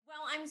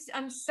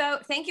I'm so,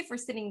 thank you for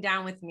sitting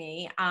down with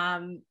me.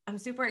 I'm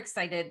super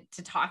excited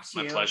to talk to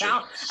My you pleasure.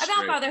 about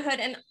fatherhood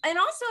and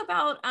also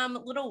about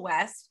Little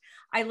West.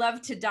 I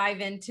love to dive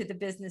into the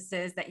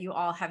businesses that you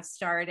all have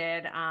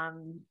started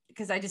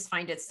because I just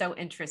find it so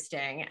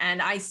interesting.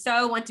 And I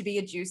so want to be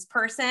a juice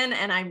person,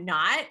 and I'm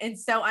not. And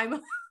so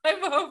I'm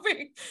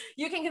hoping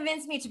you can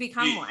convince me to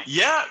become one.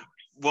 Yeah.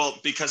 Well,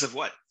 because of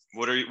what?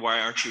 Why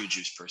aren't you a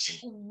juice person?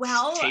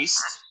 Well,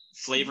 taste,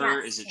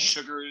 flavor, yes. is it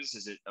sugars?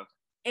 Is it okay?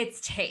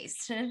 It's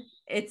taste.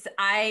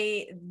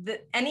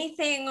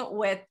 Anything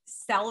with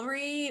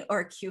celery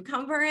or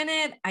cucumber in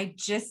it, I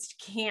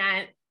just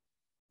can't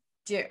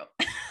do.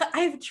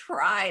 I've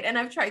tried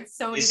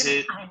so many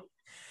different times.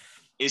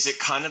 Is it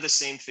kind of the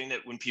same thing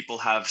that when people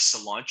have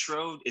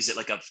cilantro, is it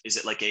like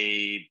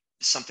a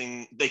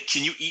something like,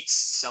 can you eat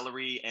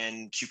celery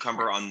and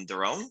cucumber on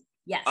their own?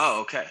 Yes.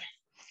 Oh, okay.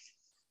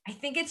 I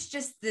think it's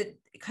just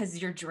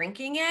because you're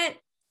drinking it.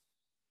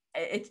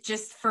 It's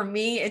just, for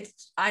me,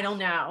 I don't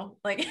know.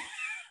 Like,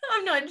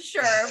 I'm not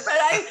sure, but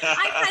I've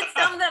had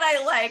some that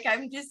I like.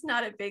 I'm just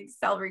not a big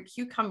celery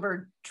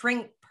cucumber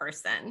drink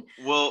person.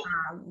 Well,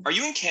 are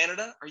you in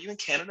Canada? Are you in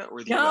Canada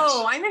or the US?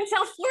 No, I'm in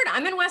South Florida.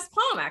 I'm in West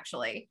Palm,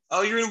 actually.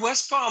 Oh, you're in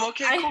West Palm.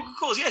 Okay,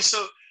 cool. Yeah.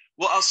 So,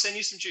 well, I'll send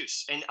you some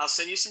juice, and I'll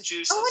send you some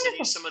juice. I'll send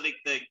you some of the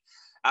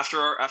after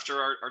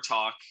our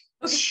talk.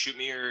 Okay. Shoot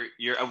me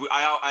your.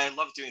 I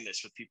love doing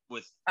this with people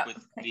with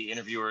the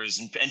interviewers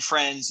and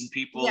friends and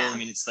people. Yeah. I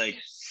mean, it's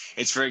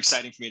very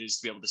exciting for me to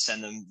just be able to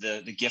send them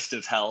the gift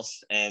of health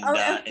and good.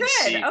 And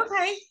see,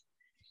 okay.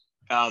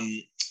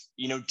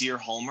 Dear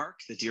Hallmark,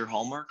 the Dear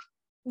Hallmark.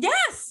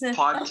 Yes.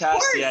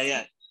 Podcast.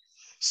 Yeah.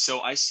 So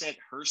I sent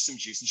her some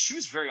juice, and she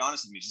was very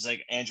honest with me. She's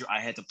like, Andrew,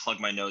 I had to plug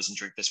my nose and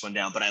drink this one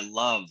down, but I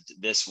loved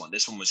this one.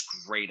 This one was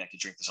great. I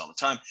could drink this all the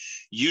time.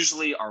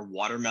 Usually our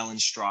watermelon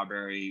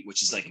strawberry,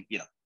 which is like,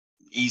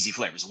 easy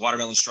flavors,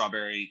 watermelon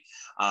strawberry,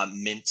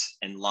 mint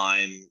and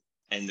lime,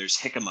 and there's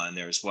jicama in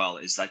there as well.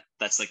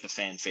 That's like the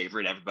fan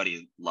favorite.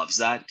 Everybody loves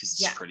that because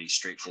it's pretty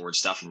straightforward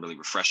stuff and really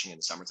refreshing in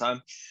the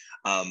summertime.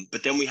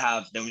 But then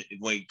when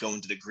we go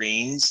into the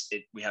greens,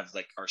 we have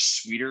like our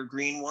sweeter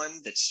green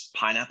one that's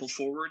pineapple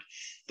forward.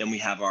 Then we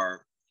have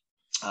our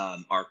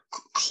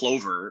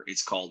clover,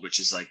 it's called, which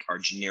is like our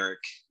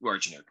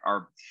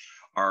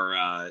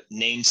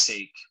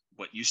namesake.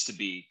 What used to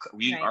be,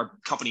 our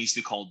company used to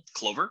be called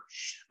Clover.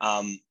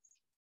 So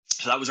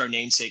that was our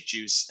namesake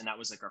juice, and that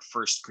was like our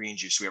first green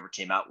juice we ever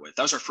came out with.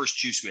 That was our first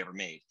juice we ever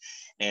made,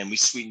 and we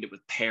sweetened it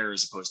with pear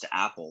as opposed to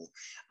apple.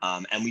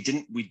 And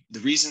the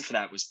reason for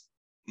that was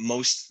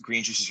most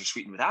green juices are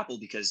sweetened with apple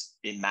because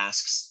it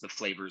masks the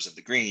flavors of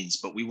the greens,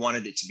 but we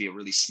wanted it to be a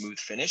really smooth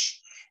finish,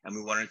 and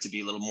we wanted it to be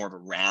a little more of a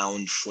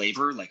round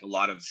flavor, like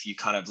you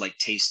kind of like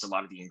taste a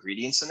lot of the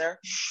ingredients in there.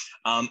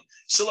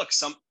 So look,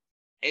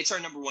 it's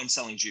our number one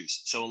selling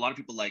juice. So a lot of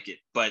people like it,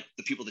 but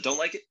the people that don't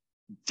like it.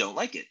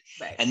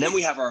 Right. And then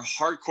we have our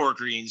hardcore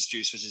greens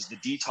juice, which is the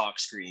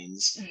detox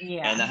greens.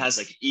 Yeah. And that has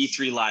like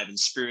E3 live and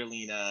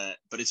spirulina,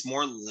 but it's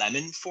more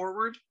lemon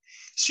forward.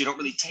 So you don't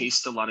really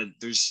taste a lot of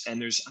is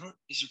there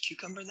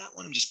cucumber in that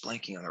one? I'm just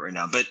blanking on it right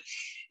now. But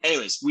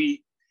anyways,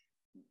 we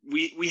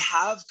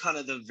have kind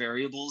of the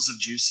variables of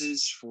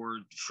juices for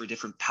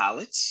different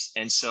palates.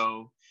 And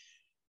so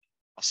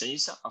I'll send you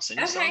some,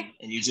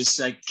 and you just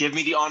like give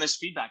me the honest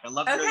feedback. I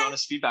love hearing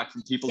honest feedback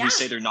from people who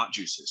say they're not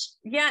juicers.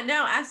 Yeah,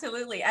 no,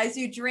 absolutely. As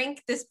you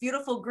drink this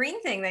beautiful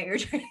green thing that you're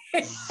drinking,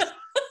 I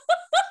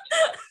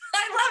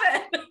love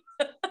it.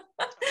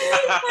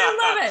 I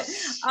love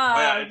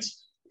it.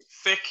 It's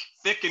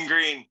thick and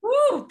green.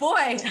 Ooh,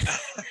 boy.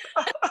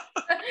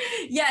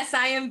 Yes,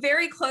 I am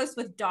very close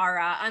with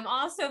Dara. I'm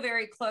also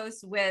very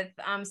close with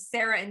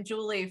Sarah and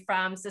Julie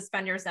from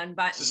Suspenders and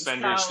Buttons.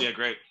 Yeah,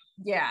 great.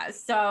 Yeah,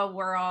 so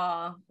we're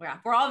all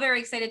very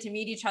excited to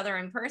meet each other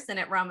in person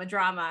at Rama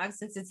Drama,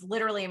 since it's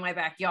literally in my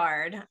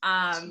backyard.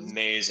 It's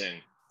amazing.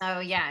 Oh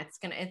yeah, it's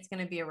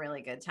gonna be a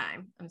really good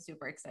time. I'm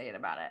super excited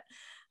about it.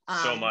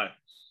 So am I.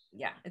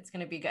 Yeah, it's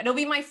gonna be good. It'll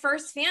be my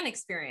first fan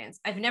experience.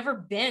 I've never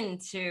been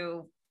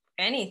to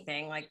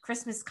anything like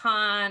Christmas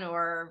Con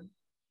or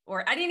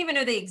I didn't even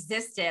know they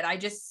existed. I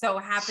just so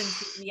happened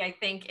to be, I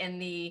think, in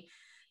the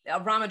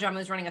Rama Drama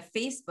was running a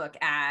Facebook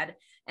ad.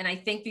 And I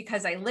think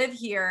because I live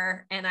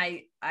here and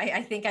I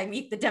think I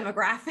meet the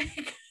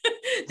demographic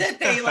that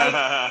they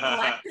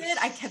selected,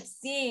 I kept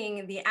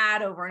seeing the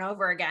ad over and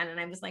over again. And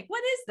I was like,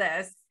 what is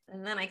this?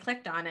 And then I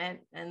clicked on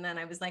it, and then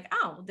I was like,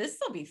 oh, this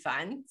will be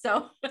fun.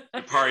 So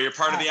you're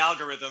part of the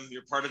algorithm.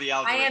 You're part of the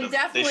algorithm. I am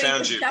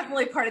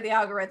definitely part of the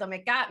algorithm.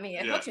 It got me.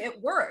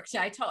 It worked.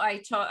 I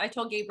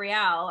told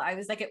Gabrielle, I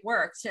was like, it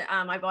worked.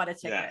 I bought a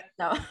ticket.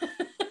 So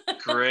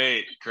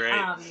great.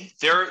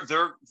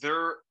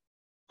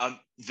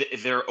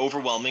 They're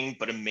overwhelming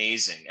but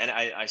amazing, and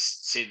I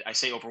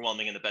say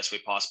overwhelming in the best way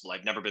possible.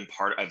 I've never been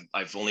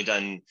I've only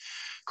done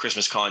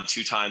Christmas Con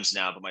 2 times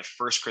now, but my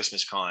first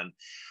Christmas Con,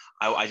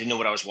 I didn't know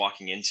what I was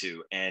walking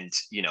into, and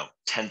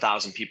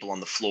 10,000 people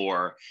on the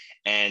floor,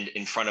 and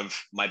in front of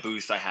my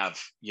booth I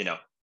have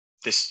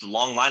this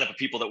long lineup of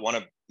people that want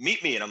to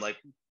meet me, and I'm like,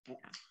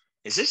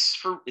 is this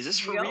for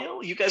Real?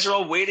 real? You guys are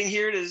all waiting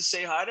here to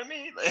say hi to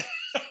me?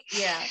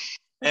 Yeah.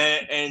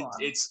 And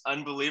it's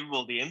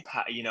unbelievable the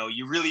impact.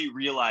 You really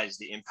realize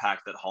the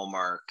impact that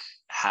Hallmark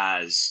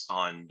has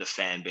on the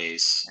fan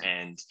base,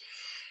 and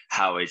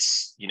how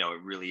it's,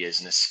 it really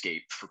is an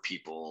escape for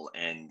people,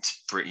 and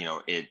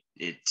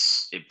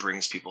it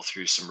brings people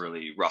through some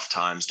really rough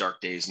times,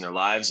 dark days in their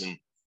lives,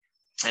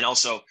 and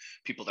also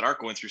people that aren't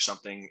going through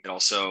something. It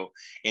also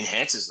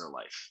enhances their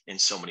life in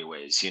so many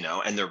ways,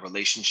 and their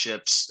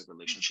relationships with,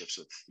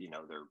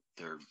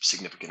 their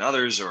significant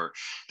others, or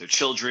their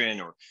children,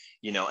 or,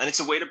 and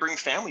it's a way to bring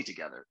family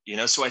together,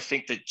 So I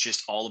think that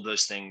just all of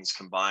those things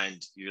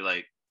combined, you're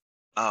like,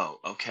 oh,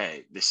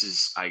 okay, this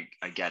is, I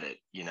get it.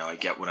 I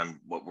get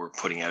what we're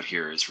putting out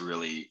here is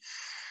really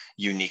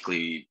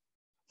uniquely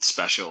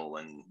special.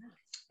 And,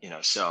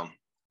 so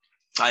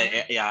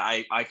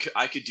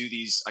I could do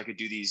these, I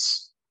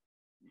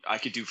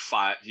could do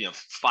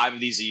five of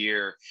these a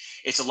year.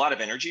 It's a lot of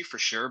energy for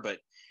sure, but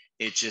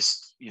it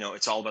just,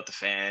 it's all about the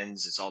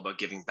fans. It's all about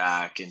giving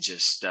back, and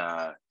just,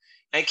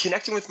 and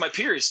connecting with my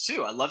peers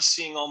too. I love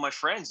seeing all my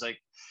friends, like,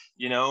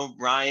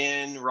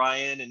 Ryan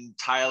and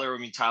Tyler. I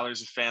mean,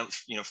 Tyler's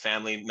a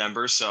family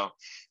member, so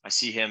I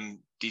see him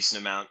decent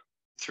amount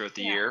throughout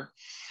the year.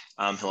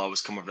 He'll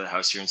always come over to the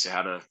house here and say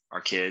hi to our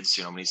kids,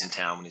 when he's in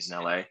town, when he's in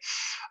LA.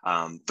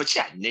 But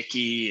yeah,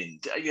 Nikki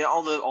and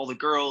all the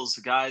girls,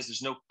 the guys,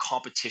 there's no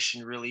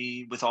competition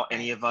really with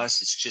any of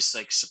us. It's just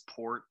like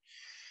support,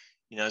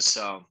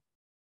 so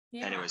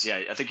anyways,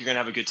 I think you're going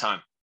to have a good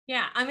time.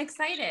 Yeah, I'm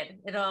excited.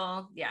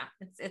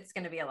 It's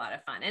going to be a lot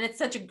of fun. And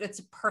it's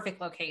a perfect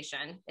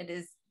location. It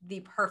is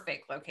the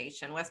perfect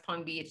location. West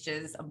Palm Beach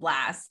is a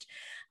blast.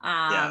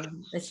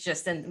 It's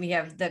just, and we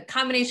have the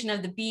combination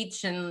of the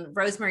beach and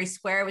Rosemary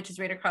Square, which is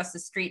right across the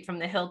street from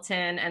the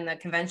Hilton and the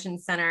convention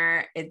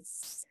center.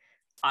 It's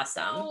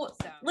awesome. So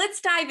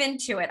let's dive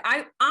into it.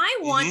 I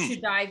want to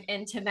dive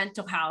into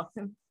mental health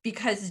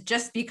because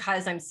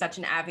I'm such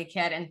an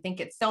advocate and think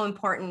it's so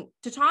important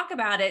to talk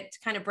about it, to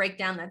kind of break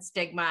down that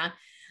stigma.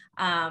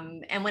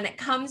 And when it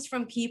comes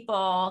from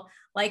people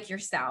like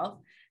yourself,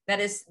 that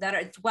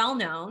it's well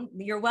known,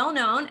 you're well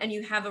known, and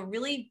you have a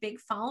really big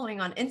following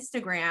on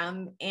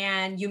Instagram,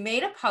 and you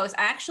made a post.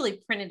 I actually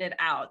printed it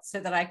out so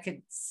that I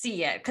could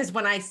see it, because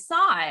when I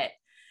saw it,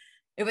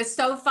 it was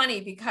so funny,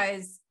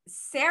 because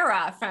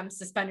Sarah from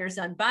Suspenders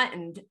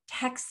Unbuttoned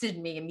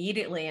texted me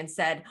immediately and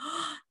said,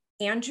 oh,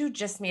 Andrew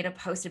just made a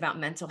post about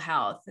mental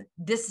health.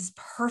 This is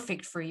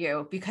perfect for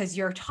you because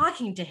you're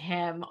talking to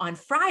him on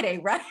Friday,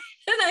 right?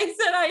 And I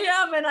said, I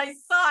am. And I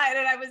saw it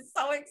and I was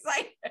so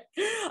excited.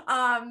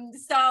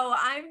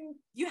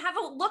 You have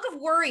a look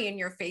of worry in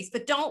your face,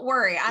 but don't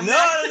worry. I'm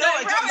not worried.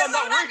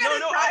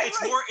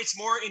 It's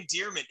more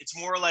endearment. It's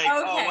more like,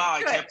 okay, oh, wow,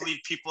 good. I can't believe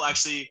people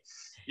actually,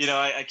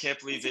 I can't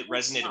believe it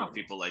resonated with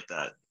people like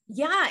that.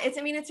 Yeah,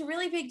 it's a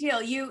really big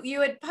deal. You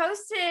had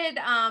posted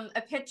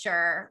a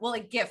picture, well, a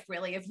GIF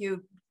really, of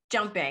you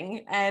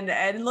jumping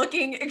and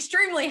looking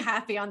extremely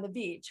happy on the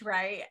beach,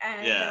 right?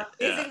 And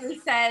basically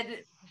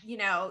said,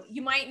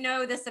 you might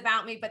know this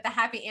about me, but the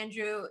happy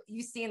Andrew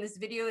you see in this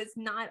video is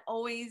not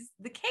always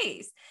the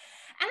case.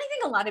 And I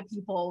think a lot of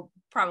people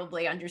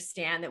probably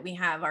understand that we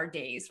have our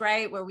days,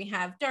 right? Where we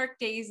have dark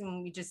days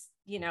and we just,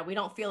 we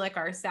don't feel like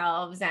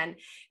ourselves. And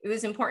it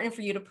was important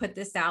for you to put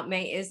this out.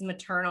 May is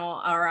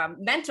maternal or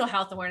mental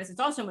health awareness. It's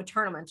also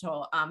maternal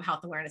mental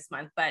health awareness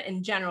month, but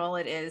in general,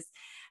 it is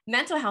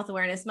mental health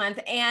awareness month.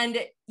 And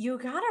you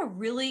got a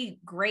really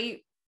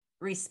great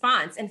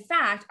response. In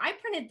fact, I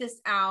printed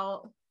this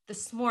out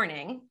this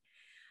morning.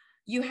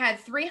 You had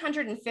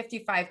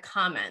 355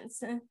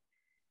 comments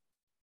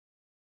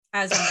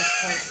as of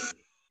this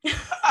morning.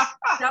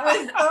 That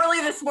was early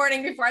this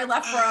morning before I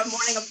left for a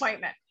morning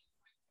appointment.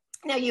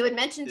 Now, you had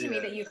mentioned to me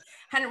that you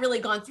hadn't really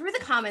gone through the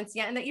comments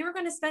yet and that you were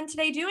going to spend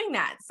today doing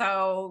that.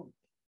 So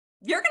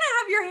you're going to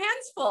have your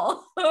hands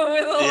full.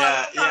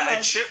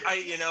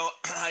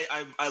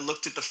 I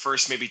looked at the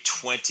first maybe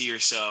 20 or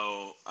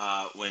so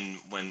when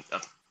a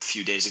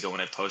few days ago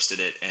when I posted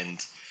it,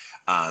 and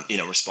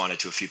responded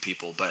to a few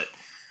people. But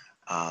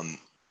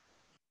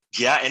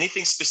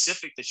anything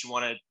specific that you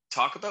want to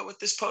talk about with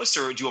this post,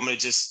 or do you want me to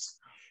just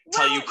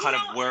tell you kind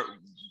of where?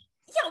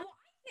 Yeah. Well,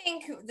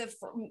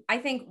 I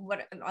think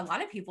what a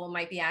lot of people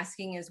might be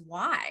asking is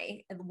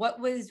why.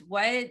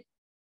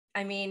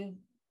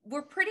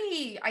 We're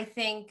pretty, I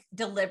think,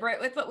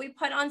 deliberate with what we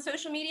put on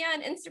social media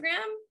and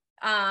Instagram.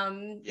 I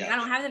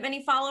don't have that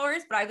many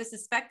followers, but I would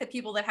suspect that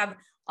people that have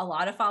a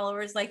lot of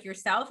followers like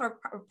yourself are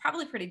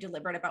probably pretty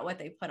deliberate about what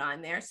they put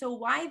on there. So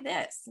why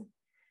this?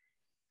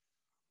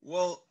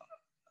 Well,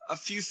 a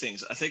few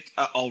things. I think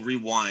I'll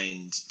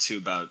rewind to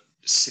about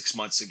 6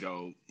 months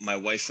ago. My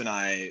wife and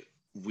I,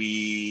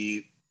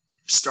 we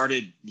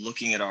started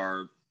looking at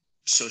our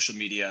social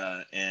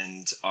media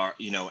and our,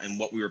 and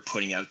what we were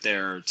putting out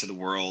there to the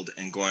world,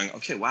 and going,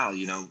 okay, wow,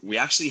 we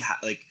actually have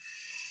like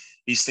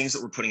these things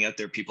that we're putting out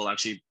there, people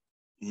actually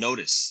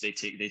notice, they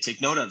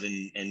take note of,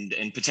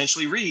 and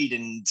potentially read,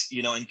 and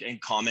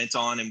and comment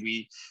on, and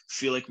we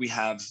feel like we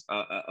have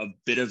a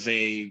bit of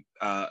a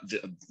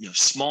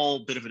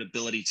small bit of an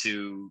ability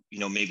to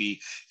maybe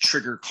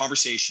trigger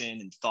conversation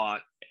and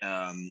thought,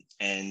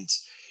 and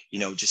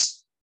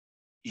just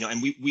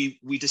and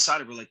we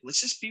decided, we're like,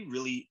 let's just be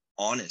really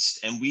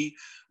honest. And we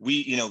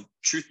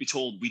truth be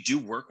told, we do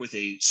work with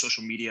a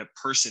social media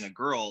person, a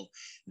girl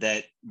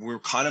that we're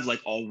kind of like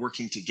all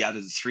working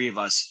together, the three of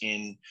us,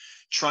 in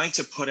trying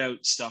to put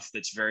out stuff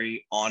that's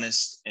very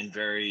honest and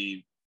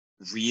very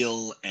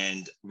real,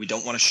 and we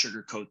don't want to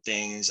sugarcoat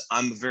things.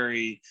 I'm a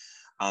very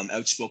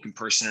outspoken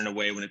person in a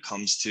way when it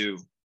comes to,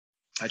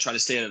 I try to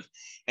stay out of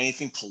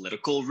anything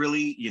political,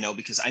 really,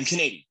 because I'm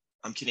Canadian.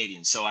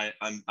 So I'm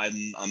a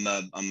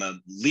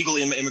legal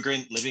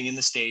immigrant living in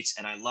the States,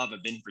 and I've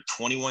been here for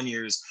 21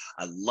 years.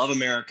 I love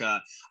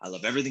America. I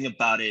love everything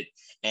about it.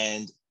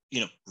 And,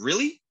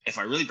 really, if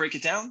I really break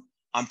it down,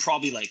 I'm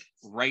probably like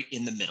right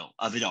in the middle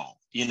of it all,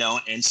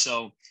 And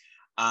so,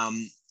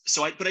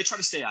 but I try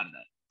to stay out of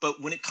that. But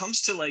when it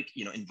comes to like,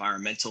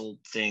 environmental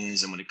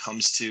things, and when it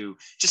comes to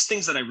just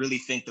things that I really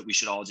think that we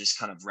should all just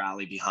kind of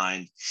rally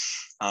behind,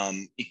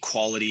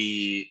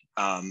 equality,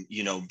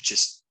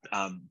 just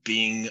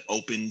being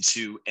open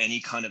to any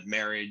kind of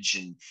marriage,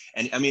 and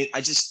I mean,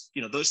 I just,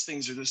 those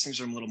things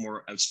are I'm a little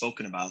more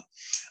outspoken about.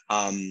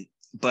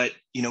 But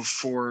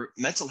for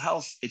mental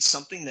health, it's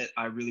something that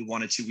I really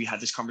wanted to. We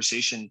had this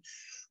conversation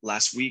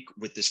last week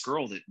with this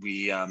girl that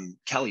we,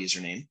 Kelly is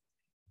her name,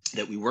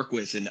 that we work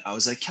with, and I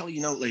was like, Kelly,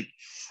 like,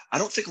 I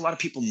don't think a lot of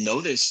people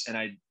know this, and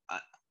I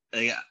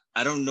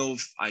don't know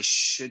if I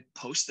should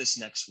post this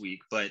next week,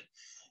 but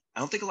I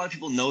don't think a lot of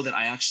people know that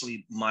I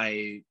actually,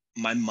 my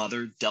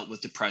mother dealt with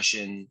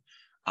depression,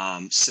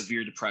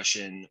 severe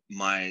depression.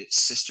 My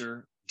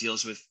sister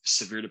deals with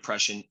severe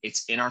depression.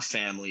 It's in our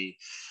family.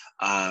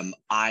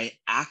 I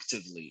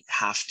actively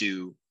have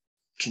to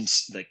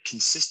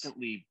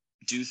consistently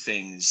do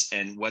things,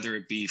 and whether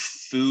it be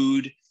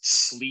food,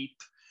 sleep,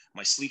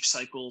 my sleep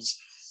cycles,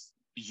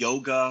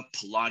 yoga,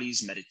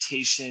 Pilates,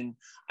 meditation,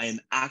 I am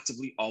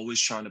actively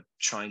always trying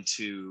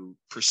to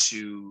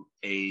pursue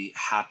a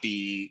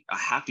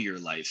happier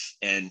life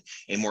and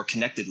a more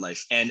connected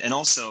life. And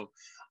also,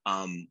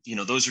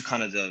 those are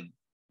kind of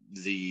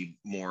the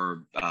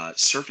more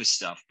surface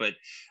stuff, but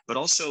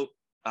also,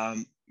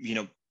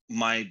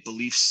 my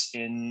beliefs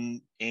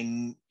in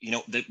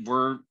that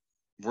we're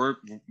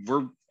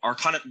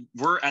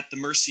at the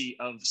mercy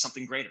of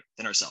something greater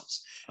than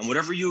ourselves, and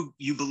whatever you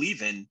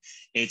believe in,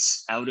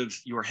 it's out of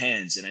your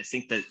hands. And I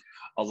think that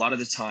a lot of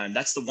the time,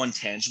 that's the one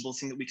tangible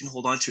thing that we can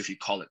hold on to, if you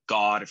call it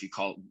God, if you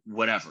call it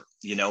whatever,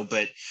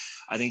 but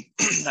I think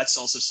that's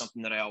also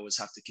something that I always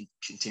have to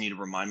continue to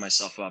remind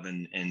myself of.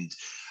 And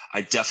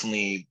I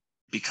definitely,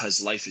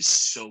 because life is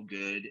so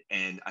good,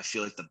 and I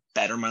feel like the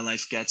better my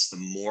life gets, the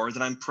more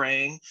that I'm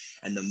praying,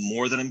 and the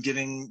more that I'm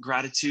giving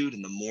gratitude,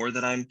 and the more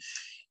that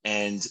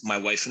and my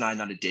wife and I,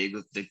 not a day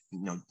goes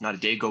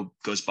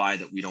by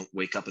that we don't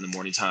wake up in the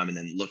morning time and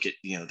then look at,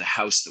 the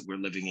house that we're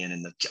living in,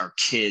 and our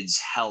kids'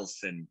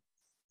 health, and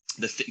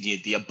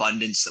the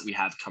abundance that we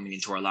have coming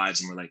into our lives.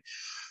 And we're like,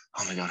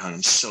 oh my God, hon,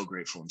 I'm so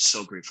grateful. I'm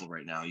so grateful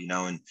right now,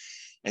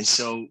 and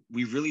so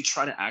we really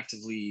try to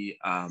actively,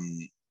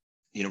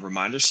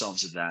 remind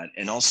ourselves of that.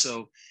 And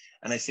also,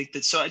 and I think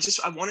that, so I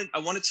wanted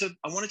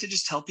to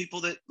just tell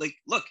people that, like,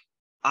 look,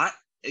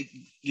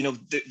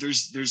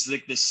 there's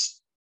like this,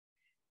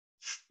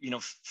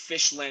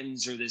 fish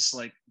lens, or this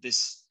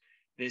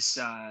the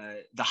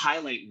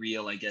highlight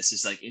reel, I guess,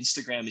 is like,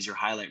 Instagram is your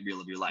highlight reel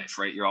of your life,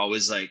 right? You're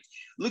always like,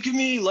 look at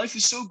me, life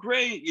is so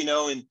great,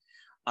 and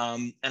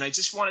I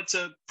just wanted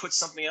to put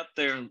something up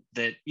there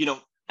that,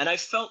 and I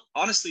felt,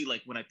 honestly,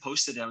 like when I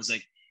posted it, I was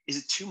like, is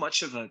it too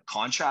much of a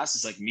contrast?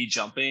 It's like me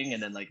jumping,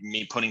 and then like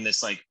me putting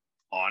this like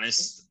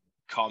honest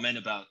comment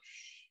about,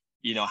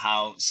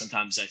 how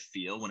sometimes I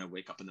feel when I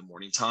wake up in the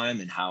morning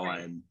time, and how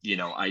right. I'm,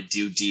 I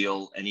do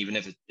deal. And even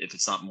if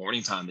it's not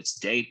morning time, it's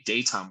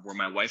daytime, where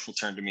my wife will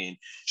turn to me, and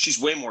she's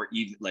way more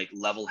even, like,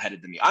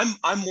 level-headed than me.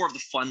 I'm more of the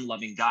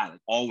fun-loving guy, like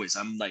always.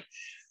 I'm like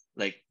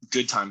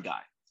good time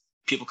guy.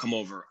 People come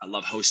over, I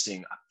love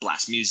hosting, I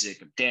blast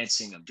music, I'm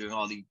dancing, I'm doing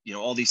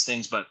all these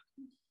things. But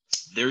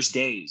there's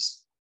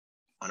days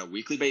on a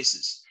weekly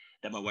basis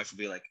that my wife will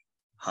be like,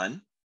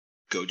 hun,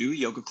 go do a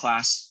yoga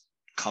class,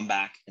 come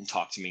back and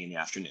talk to me in the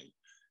afternoon.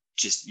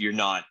 Just, you're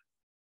not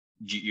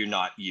you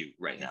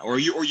right now, or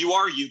you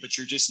are you, but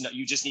you just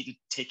need to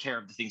take care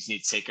of the things you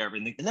need to take care of,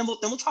 and then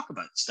we'll talk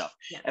about stuff.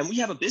 Yeah. And we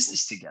have a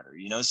business together,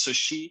 so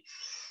she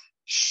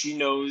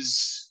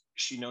knows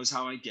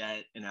how I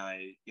get, and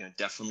I,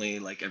 definitely,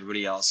 like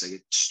everybody else, I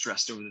get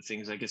stressed over the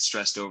things I get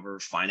stressed over,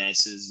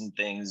 finances and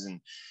things.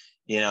 And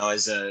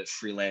as a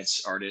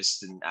freelance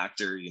artist and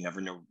actor, you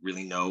never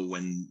really know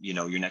when,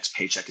 your next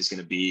paycheck is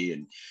going to be.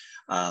 And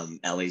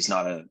LA is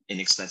not an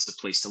inexpensive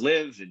place to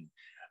live.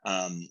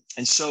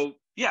 And so,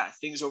 yeah,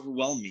 things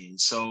overwhelm me.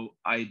 And so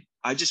I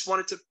just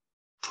wanted to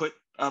put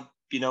up,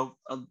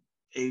 a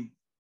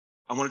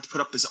I wanted to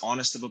put up as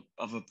honest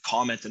of a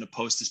comment and a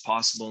post as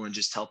possible, and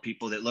just tell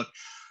people that, look,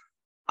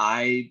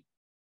 I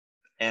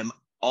am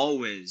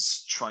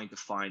always trying to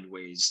find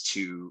ways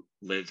to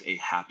live a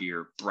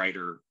happier,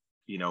 brighter,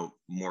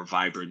 more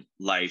vibrant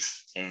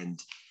life.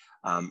 And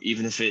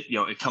even if it,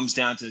 it comes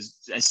down to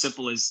as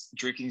simple as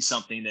drinking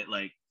something that,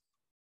 like,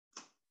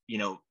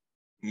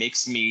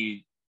 makes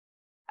me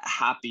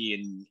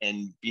happy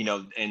and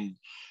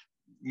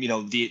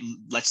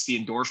lets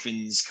the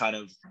endorphins kind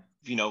of,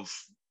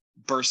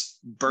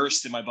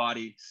 burst in my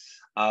body.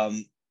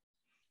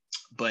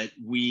 But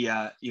we,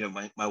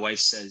 my wife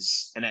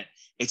says, and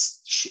this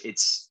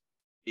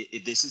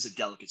is a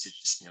delicate,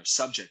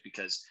 subject,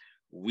 because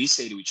we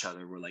say to each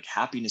other, we're like,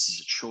 happiness is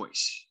a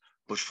choice.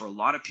 But for a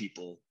lot of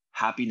people,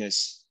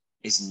 happiness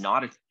is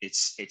not,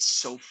 it's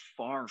so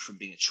far from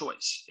being a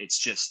choice. It's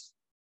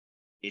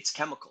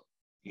chemical,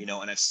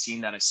 and I've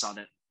seen that. I saw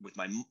that with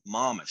my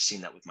mom. I've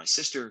seen that with my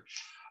sister.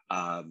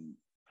 I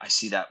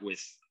see that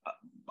with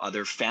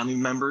other family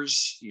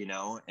members,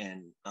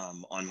 and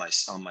on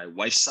my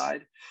wife's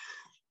side.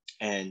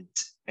 And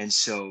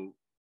so,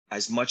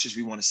 as much as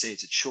we want to say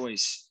it's a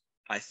choice,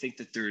 I think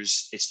that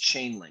it's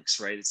chain links,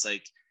 right? It's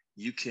like,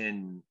 you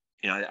can,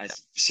 I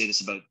say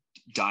this about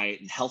diet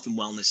and health and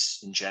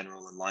wellness in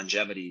general and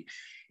longevity.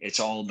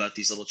 It's all about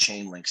these little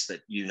chain links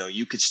that,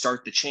 you could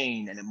start the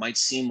chain, and it might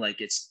seem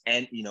like it's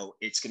going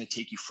to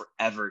take you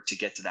forever to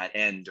get to that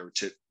end, or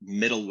to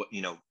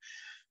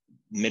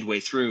midway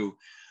through.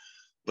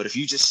 But if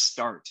you just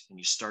start, and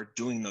you start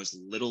doing those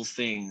little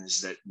things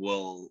that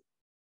will,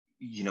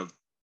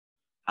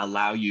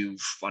 allow you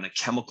on a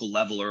chemical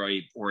level or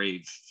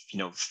a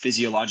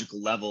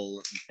physiological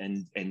level,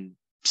 and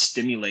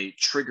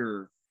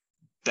trigger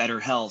better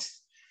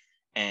health.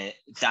 And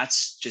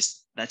that's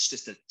just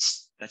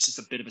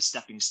a bit of a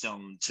stepping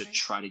stone to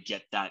try to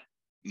get that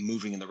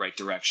moving in the right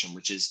direction,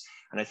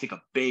 and I think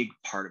a big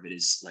part of it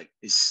is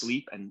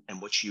sleep and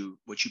what you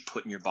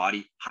put in your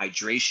body.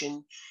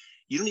 Hydration.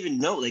 You don't even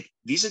know, like,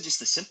 these are just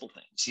the simple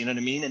things, you know what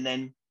I mean?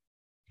 And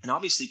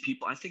obviously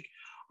people, I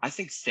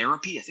think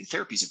therapy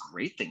is a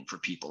great thing for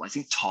people. I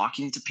think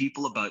talking to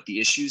people about the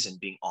issues and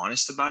being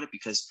honest about it,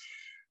 because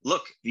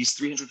look, these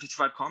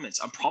 355 comments,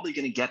 I'm probably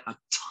going to get a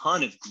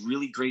ton of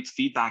really great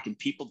feedback and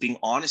people being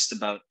honest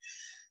about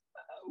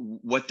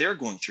what they're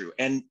going through.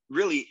 And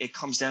really, it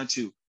comes down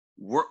to,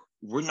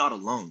 we're not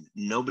alone.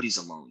 Nobody's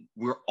alone.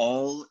 We're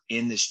all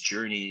in this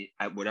journey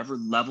at whatever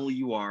level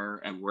you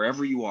are, and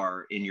wherever you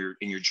are in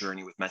your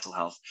journey with mental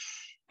health.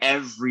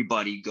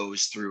 Everybody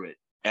goes through it.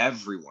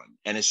 Everyone.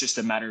 And it's just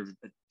a matter of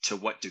to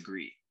what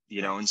degree,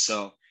 And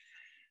so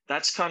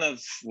that's kind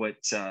of what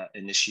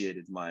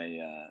initiated my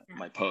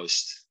my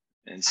post.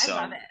 And so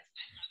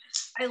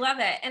I love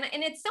it. And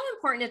it's so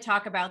important to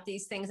talk about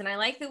these things. And I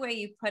like the way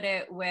you put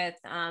it with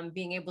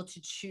being able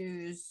to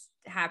choose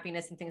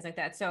happiness and things like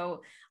that.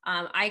 So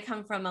I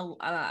come from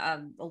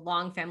a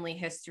long family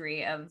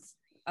history of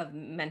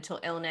mental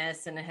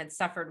illness, and had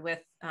suffered with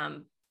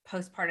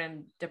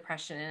postpartum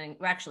depression, and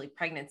actually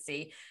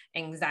pregnancy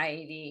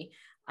anxiety,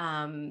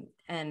 and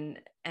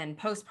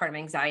postpartum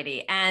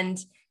anxiety. And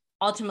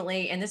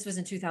ultimately, and this was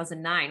in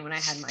 2009 when I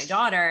had my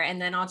daughter.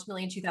 And then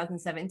ultimately in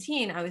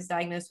 2017, I was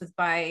diagnosed with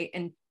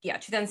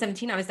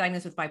 2017, I was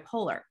diagnosed with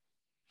bipolar,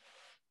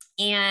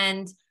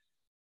 and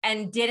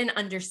didn't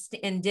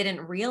understand and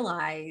didn't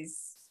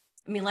realize.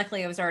 I mean,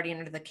 luckily I was already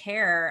under the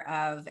care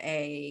of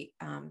a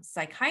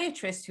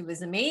psychiatrist who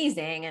was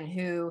amazing, and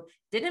who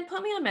didn't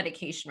put me on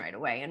medication right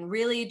away, and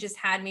really just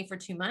had me for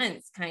 2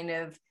 months, kind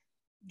of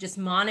just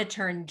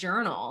monitor and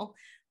journal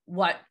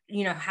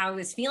how I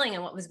was feeling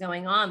and what was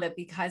going on. But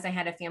because I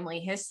had a family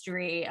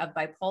history of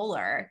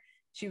bipolar,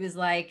 she was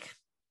like,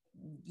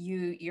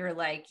 you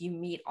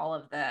meet all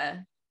of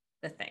the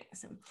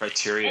things.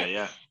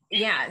 Criteria.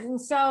 Yeah. And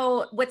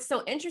so what's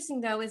so interesting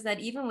though, is that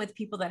even with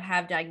people that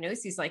have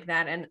diagnoses like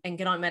that and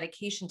get on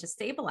medication to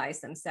stabilize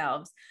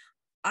themselves,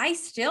 I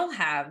still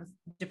have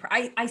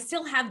I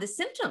still have the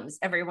symptoms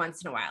every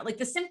once in a while. Like,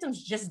 the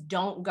symptoms just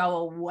don't go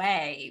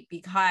away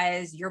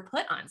because you're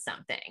put on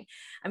something.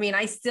 I mean,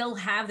 I still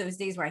have those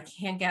days where I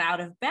can't get out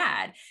of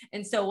bed.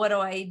 And so what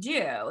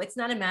do? It's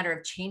not a matter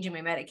of changing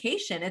my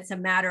medication. It's a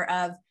matter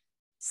of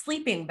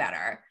sleeping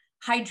better,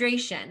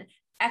 hydration,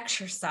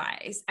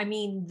 exercise. I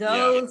mean,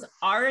 those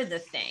are the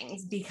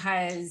things,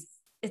 because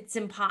it's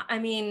I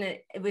mean,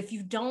 if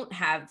you don't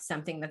have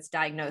something that's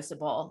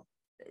diagnosable,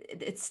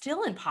 it's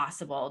still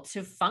impossible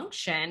to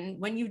function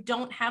when you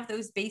don't have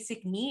those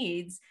basic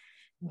needs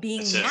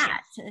being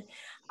met.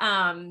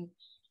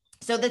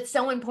 So that's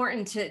so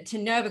important to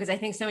know, because I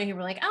think so many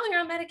people are like, oh, you're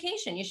on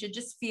medication, you should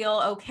just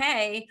feel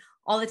okay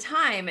all the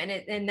time.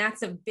 And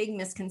that's a big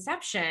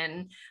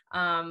misconception,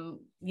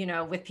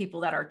 with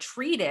people that are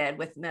treated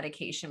with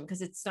medication,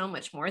 because it's so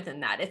much more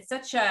than that. It's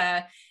such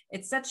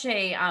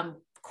a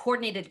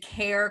coordinated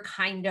care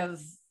kind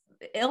of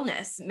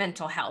illness,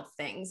 mental health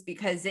things,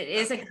 because it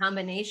is a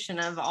combination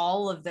of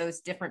all of those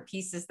different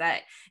pieces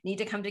that need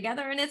to come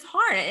together, and it's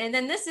hard. And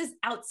then this is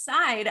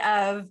outside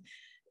of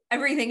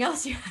everything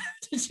else you have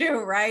to do,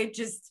 right?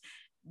 Just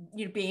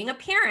being a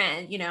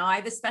parent, I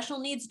have a special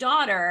needs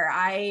daughter.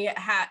 I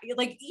have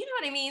like, you know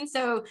what I mean?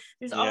 So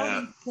there's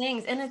all these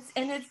things, and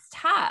it's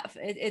tough.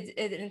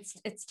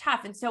 It's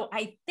tough. And so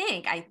I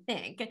think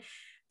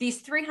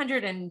these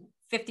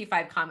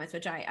 355 comments,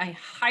 which I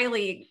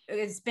highly,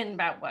 it's been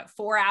about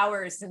 4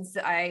 hours since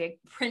I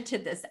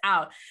printed this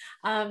out,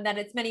 that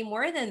it's many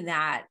more than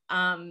that.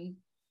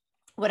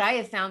 What I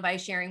have found by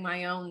sharing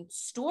my own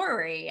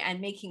story and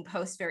making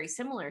posts very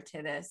similar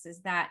to this is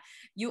that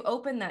you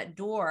open that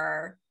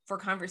door for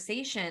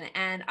conversation.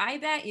 And I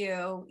bet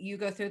you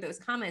go through those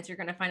comments, you're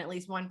going to find at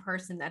least one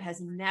person that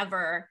has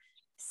never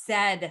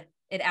said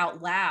it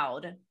out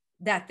loud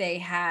that they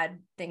had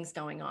things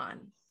going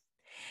on.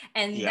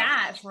 And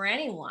that for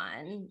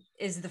anyone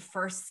is the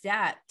first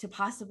step to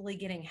possibly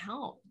getting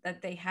help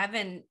that they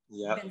haven't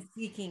been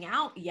seeking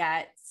out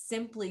yet,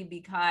 simply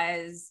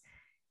because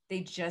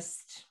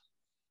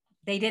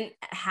they didn't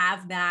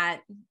have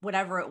that,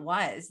 whatever it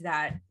was,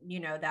 that,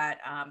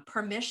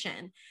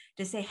 permission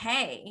to say,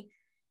 hey,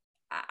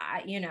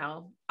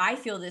 I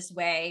feel this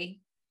way.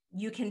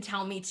 You can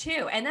tell me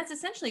too. And that's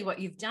essentially what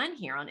you've done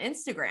here on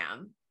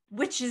Instagram,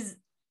 which is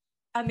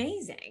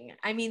amazing.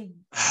 I mean,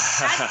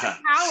 that's the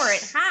power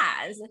it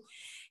has.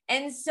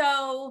 And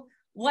so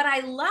what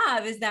I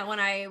love is that when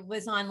I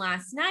was on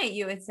last night,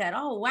 you had said,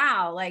 oh,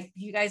 wow, like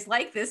you guys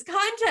like this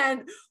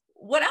content.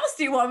 What else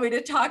do you want me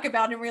to talk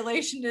about in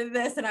relation to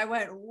this? And I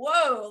went,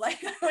 whoa, like,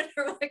 I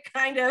wonder what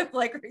kind of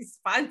like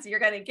response you're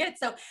going to get.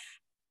 So,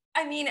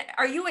 I mean,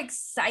 are you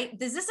excited?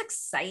 Does this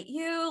excite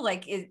you?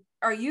 Like,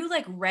 are you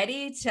like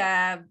ready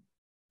to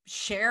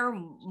share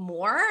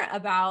more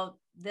about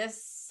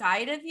this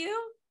side of you?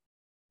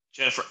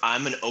 Jennifer,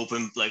 I'm an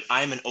open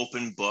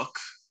book,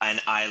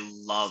 and I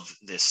love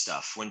this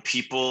stuff. When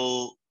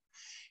people,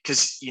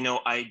 because,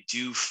 I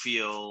do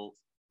feel,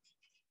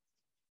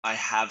 I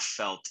have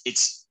felt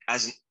it's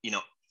as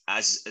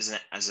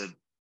an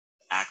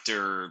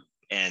actor,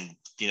 and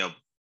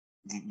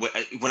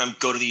when I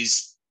go to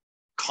these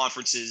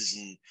conferences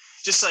and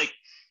just like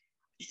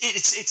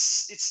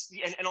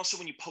and also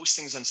when you post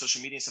things on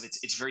social media and stuff,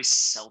 it's very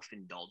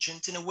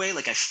self-indulgent in a way.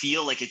 Like I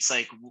feel like it's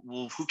like,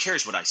 well, who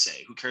cares what I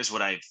say? Who cares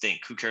what I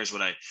think? Who cares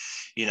what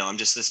I'm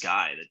just this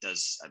guy that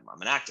does.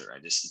 I'm an actor.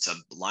 It's a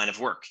line of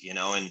work,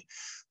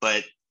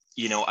 but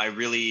I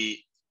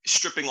really,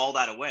 stripping all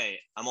that away,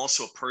 I'm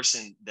also a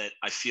person that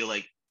I feel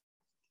like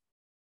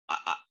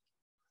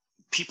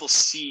people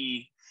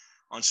see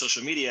on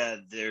social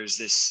media. There's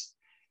this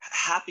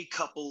happy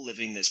couple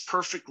living this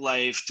perfect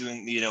life,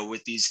 doing,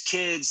 with these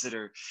kids that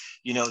are,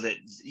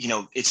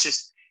 it's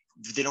just,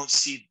 they don't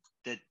see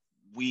that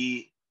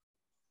we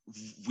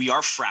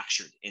are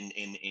fractured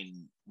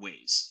in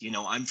ways.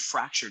 I'm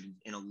fractured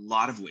in a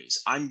lot of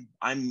ways. I'm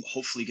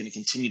hopefully going to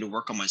continue to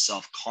work on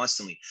myself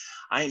constantly.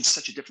 I am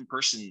such a different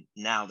person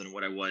now than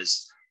what I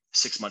was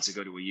 6 months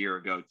ago to a year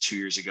ago, 2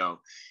 years ago.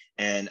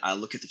 And I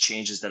look at the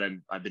changes that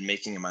I've been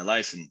making in my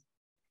life, and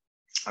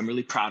I'm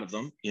really proud of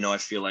them. I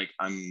feel like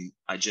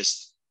I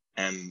just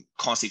am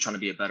constantly trying to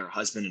be a better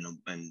husband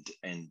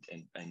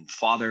and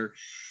father,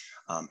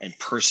 and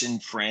person,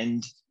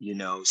 friend,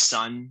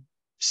 son,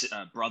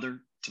 brother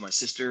to my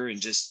sister. And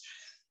just,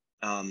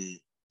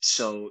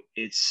 so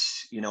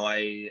it's,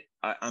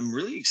 I'm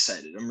really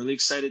excited. I'm really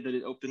excited that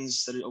it opened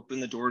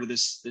the door to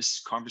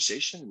this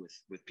conversation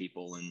with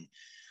people, and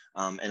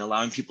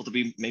allowing people to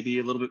be maybe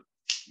a little bit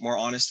more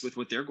honest with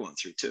what they're going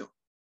through too.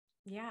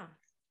 Yeah.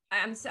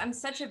 I'm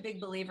such a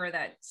big believer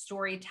that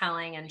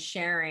storytelling and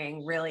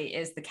sharing really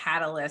is the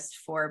catalyst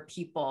for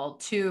people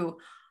to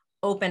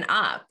open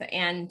up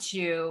and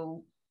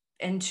to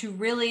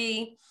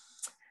really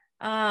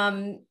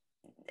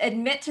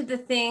admit to the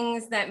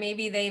things that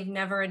maybe they've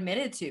never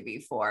admitted to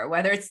before,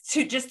 whether it's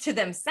to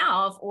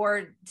themselves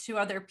or to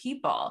other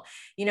people.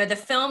 The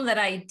film that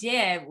I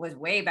did was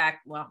way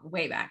back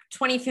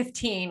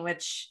 2015,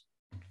 which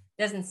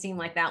doesn't seem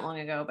like that long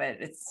ago, but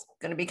it's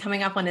going to be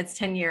coming up on its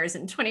 10 years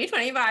in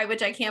 2025,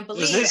 which I can't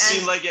believe. Doesn't it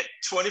seem like it?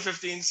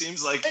 2015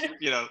 seems like,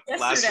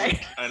 last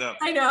week.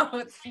 I know.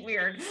 It's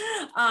weird.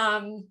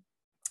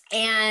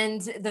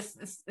 And the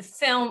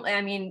film,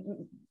 I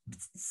mean,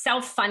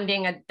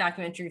 self-funding a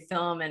documentary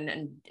film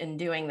and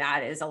doing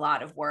that is a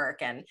lot of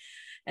work. And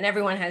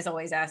everyone has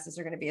always asked, is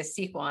there going to be a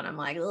sequel? And I'm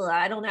like,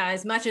 I don't know.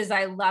 As much as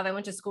I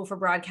went to school for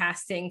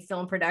broadcasting,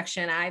 film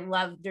production.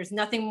 There's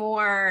nothing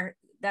more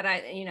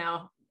that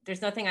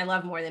there's nothing I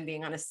love more than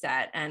being on a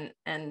set and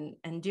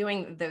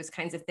doing those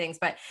kinds of things.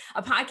 But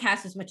a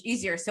podcast is much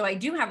easier. So I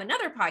do have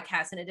another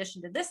podcast in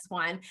addition to this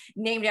one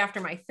named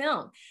after my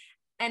film.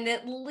 And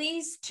at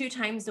least 2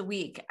 times a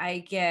week, I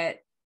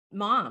get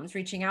moms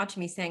reaching out to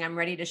me saying, I'm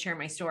ready to share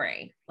my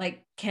story.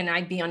 Like, can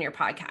I be on your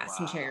podcast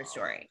and share your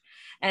story?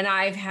 And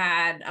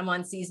I'm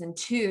on season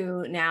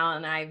 2 now.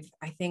 And I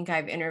think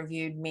I've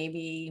interviewed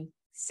maybe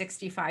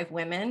 65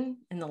 women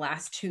in the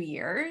last 2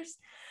 years.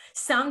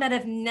 Some that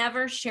have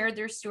never shared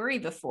their story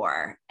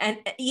before. And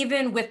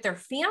even with their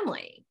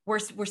family, we're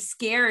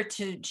scared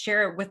to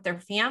share it with their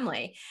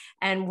family.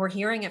 And we're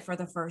hearing it for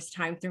the first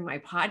time through my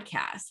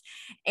podcast.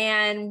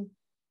 And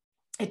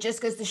it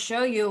just goes to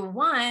show you,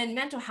 one,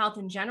 mental health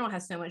in general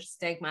has so much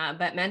stigma,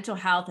 but mental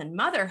health and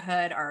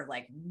motherhood are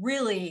like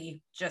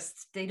really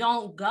just, they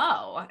don't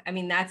go. I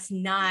mean, that's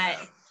not,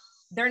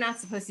 they're not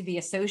supposed to be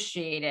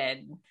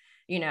associated,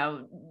 you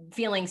know,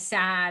 feeling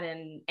sad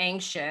and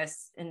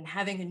anxious and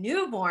having a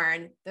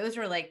newborn. Those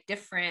are like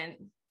different,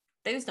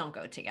 those don't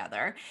go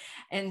together.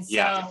 And so,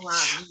 Yeah.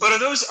 But are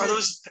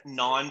those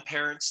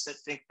non-parents that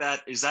think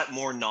that? Is that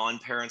more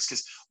non-parents?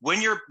 Because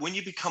when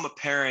you become a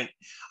parent,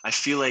 I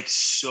feel like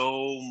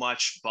so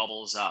much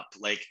bubbles up.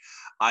 Like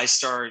I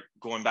start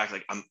going back,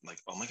 like I'm like,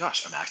 oh my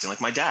gosh, I'm acting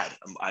like my dad.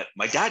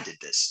 My dad did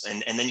this,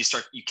 and then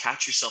you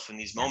catch yourself in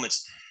these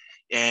moments,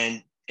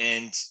 and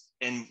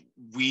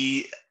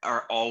we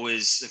are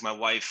always like my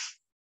wife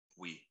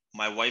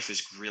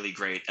is really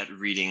great at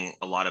reading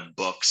a lot of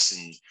books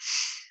and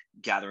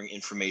gathering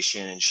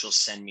information, and she'll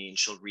send me and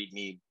she'll read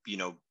me, you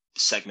know,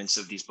 segments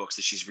of these books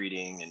that she's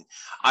reading. And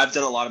I've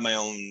done a lot of my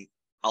own.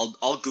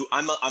 I'll go.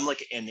 I'm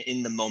like an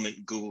in the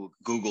moment Google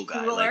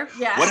guy. Googler, Like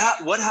yeah.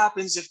 what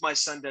happens if my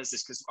son does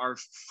this? Because our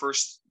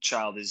first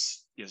child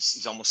is, you know,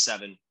 he's almost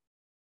 7.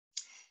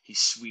 He's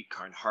sweet,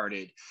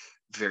 kind-hearted,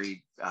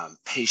 very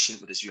patient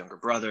with his younger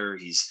brother.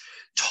 He's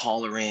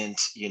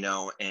tolerant, you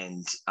know,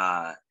 and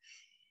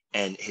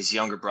his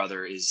younger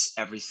brother is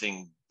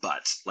everything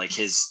but like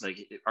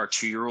our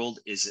 2-year-old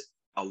is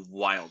a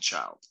wild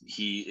child.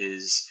 He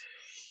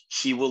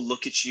will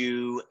look at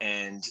you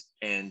and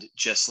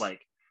just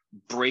like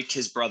break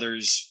his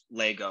brother's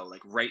Lego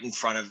like right in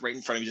front of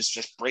you,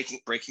 just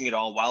breaking it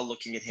all while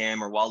looking at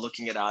him or while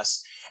looking at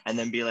us, and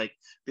then be like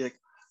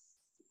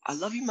I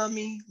love you,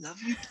 mommy,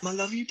 love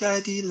you,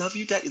 daddy, love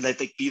you, daddy. Like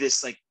be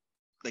this like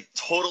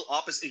total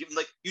opposite.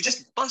 Like you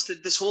just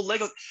busted this whole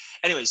Lego.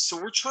 Anyways, so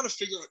we're trying to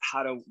figure out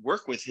how to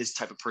work with his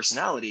type of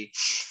personality,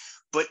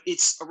 but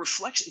it's a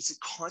reflection. It's a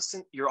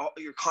constant. You're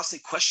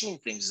constantly questioning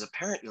things as a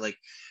parent. You're like,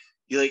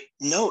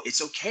 no,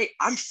 it's okay.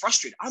 I'm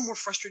frustrated. I'm more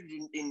frustrated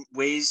in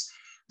ways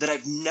that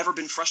I've never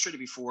been frustrated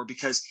before,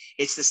 because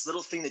it's this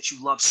little thing that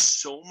you love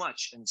so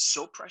much and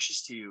so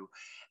precious to you,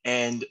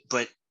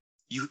 but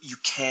you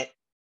can't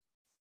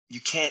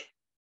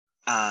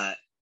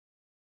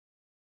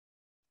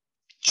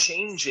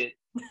change it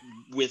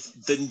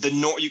with the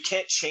norm. You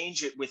can't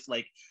change it with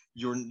like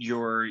your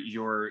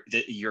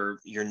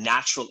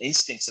natural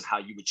instincts of how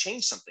you would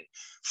change something.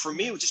 For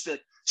me, it would just be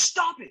like,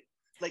 stop it,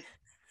 like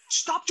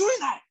stop doing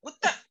that. What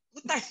that,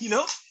 you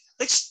know,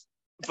 like.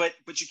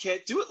 But you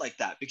can't do it like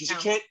that, because you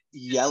can't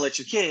yell at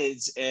your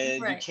kids,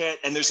 and you can't.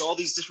 And there's all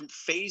these different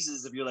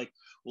phases of, you're like,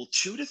 well,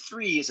 2 to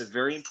 3 is a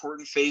very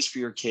important phase for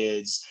your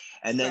kids,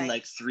 and then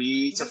like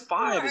 3 to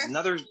 5 is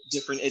another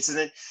different. It's and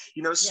then,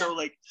 you know, so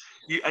like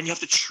you have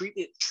to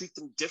treat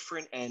them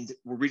different. And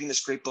we're reading this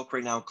great book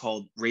right now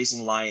called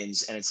Raising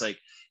Lions, and it's like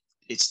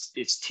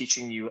it's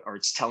teaching you, or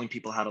it's telling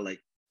people how to, like,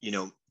 you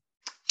know,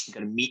 you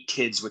got to meet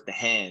kids with the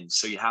hand.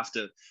 So you have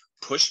to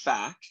push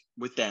back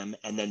with them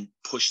and then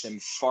push them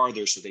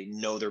farther so they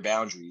know their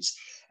boundaries.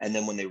 And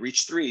then when they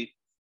reach 3,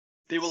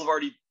 they will have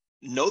already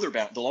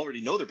they'll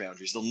already know their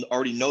boundaries. They'll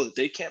already know that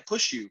they can't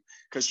push you,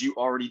 because you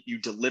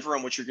deliver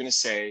on what you're going to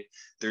say.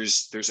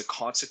 There's a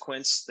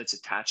consequence that's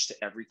attached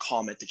to every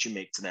comment that you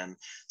make to them.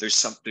 There's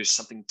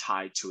something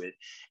tied to it.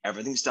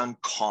 Everything's done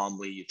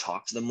calmly. You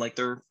talk to them like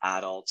they're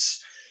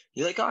adults.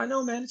 You're like, oh, I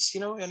know, man. It's,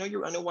 you know, I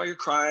know why you're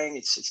crying.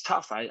 It's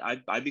tough.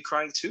 I'd be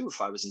crying too if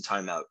I was in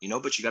timeout, you know,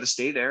 but you got to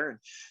stay there, and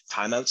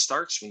timeout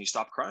starts when you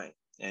stop crying.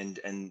 And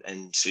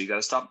so you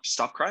got to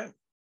stop crying.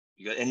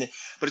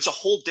 But it's a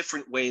whole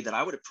different way that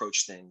I would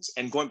approach things.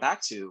 And going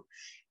back to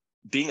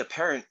being a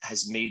parent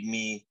has made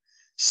me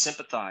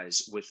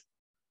sympathize with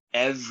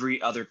every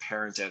other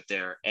parent out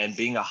there. And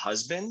being a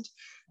husband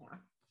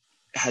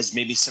has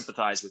made me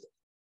sympathize with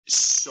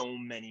so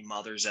many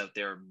mothers out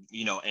there,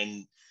 you know,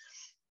 and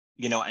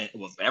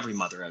well, every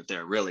mother out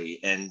there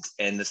really, and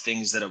the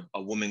things that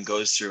a woman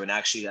goes through. And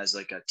actually, as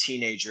like a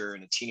teenager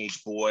and a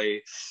teenage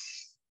boy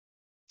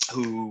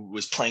who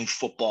was playing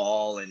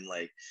football, and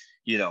like,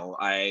 you know,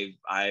 I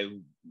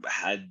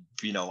had,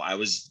 you know, I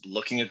was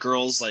looking at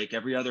girls like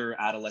every other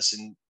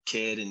adolescent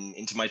kid and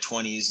into my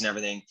 20s and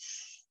everything.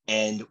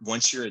 And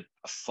once you're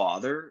a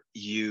father,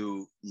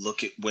 you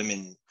look at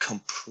women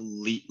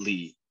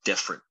completely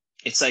different.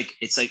 It's like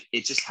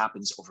it just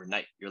happens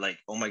overnight. You're like,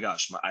 oh my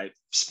gosh, I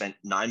spent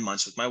 9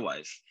 months with my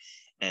wife,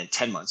 and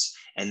 10 months.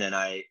 And then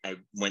I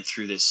went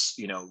through this,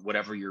 you know,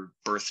 whatever your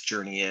birth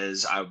journey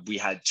is. We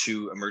had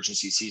 2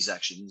 emergency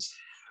C-sections,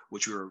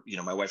 which you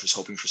know, my wife was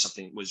hoping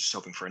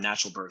for a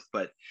natural birth.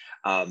 But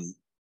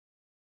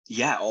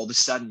yeah, all of a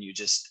sudden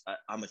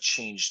I'm a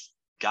changed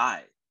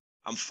guy.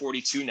 I'm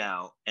 42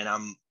 now, and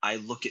I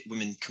look at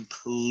women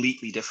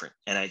completely different.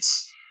 And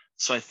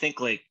so I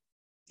think, like,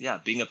 yeah,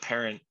 being a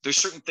parent, there's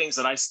certain things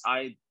that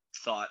I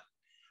thought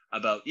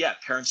about. Yeah,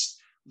 parents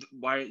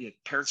are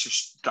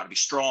got to be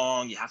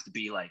strong. You have to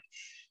be like,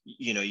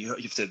 you know, you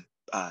have to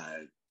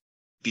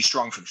be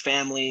strong for the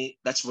family.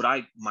 That's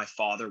what my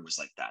father was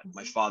like that.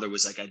 My father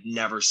was like, I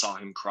never saw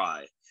him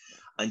cry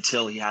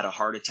until he had a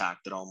heart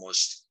attack that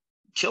almost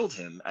killed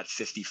him at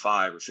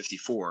 55 or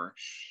 54.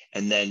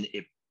 And then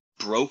it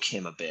broke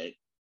him a bit,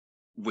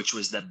 which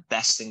was the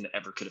best thing that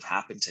ever could have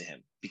happened to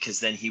him, because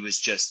then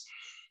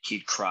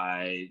he'd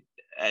cry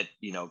at,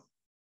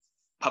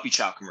 puppy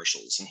chow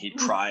commercials, and he'd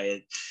cry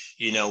at,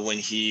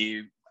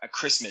 at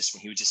Christmas,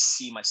 when he would just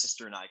see my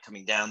sister and I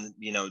coming down,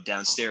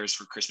 downstairs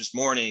for Christmas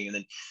morning. And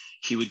then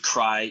he would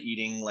cry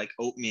eating like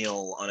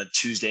oatmeal on a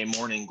Tuesday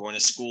morning going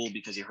to school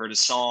because he heard a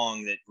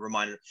song that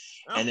reminded.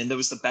 And then there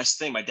was the best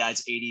thing. My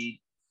dad's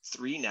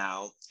 83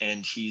 now,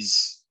 and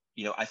he's,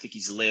 I think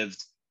he's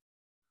lived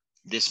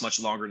this much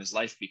longer in his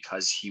life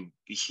because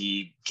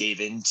he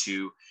gave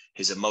into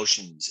his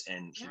emotions,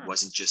 and he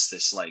wasn't just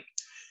this like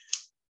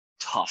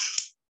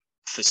tough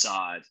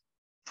facade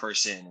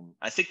person. And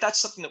I think that's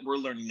something that we're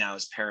learning now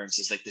as parents,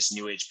 is like this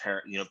new age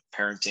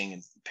parenting,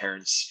 and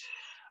parents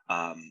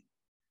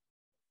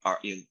are,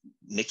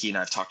 Nikki and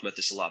I've talked about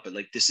this a lot, but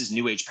like this is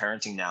new age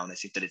parenting now. And I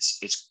think that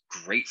it's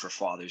great for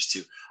fathers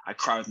too. I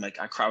cry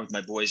with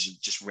my boys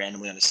just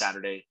randomly on a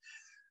Saturday,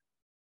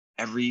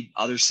 every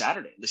other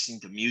Saturday, listening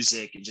to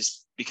music, and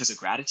just because of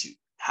gratitude,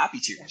 happy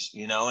tears,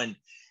 and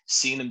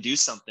seeing them do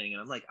something.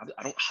 And I'm like,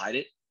 I don't hide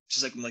it. It's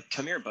just like, I'm like,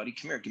 come here, buddy,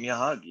 come here, give me a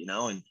hug,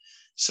 And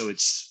so I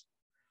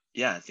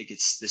think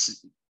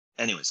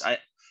anyways,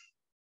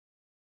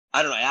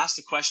 I don't know. I asked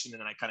the question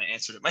and then I kind of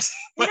answered it myself.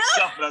 But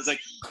I was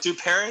like, do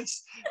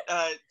parents,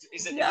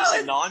 is it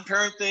a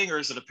non-parent thing, or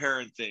is it a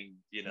parent thing?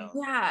 Yeah.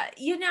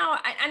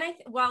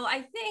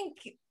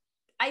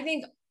 I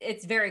think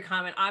it's very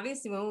common,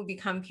 obviously, when we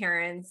become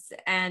parents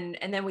and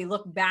then we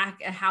look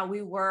back at how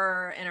we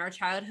were in our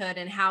childhood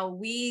and how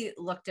we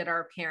looked at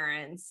our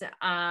parents.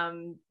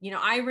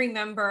 I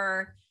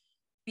remember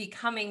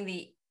becoming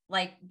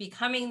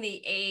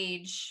the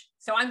age.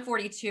 So I'm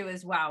 42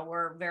 as well.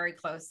 We're very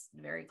close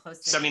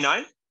to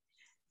 79.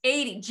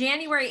 80,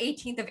 January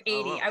 18th of 80.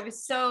 Oh, wow. I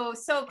was so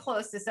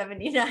close to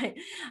 79.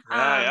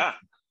 Yeah.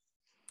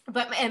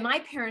 And my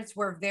parents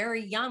were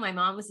very young. My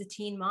mom was a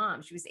teen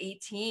mom. She was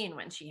 18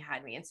 when she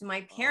had me. And so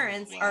my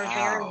parents are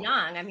very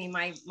young. I mean,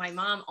 my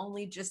mom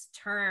only just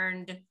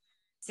turned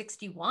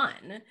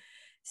 61.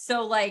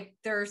 So like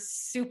they're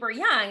super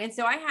young. And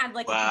so I had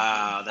like,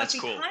 that's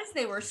cool. Because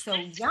they were so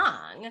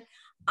young,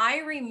 I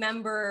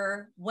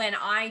remember when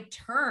I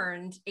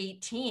turned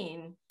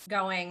 18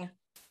 going,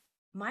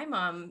 my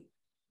mom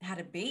had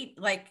a baby.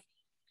 Like,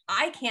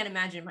 I can't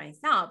imagine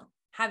myself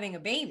having a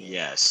baby.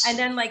 Yes. And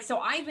then like, so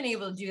I've been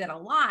able to do that a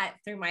lot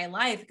through my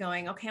life,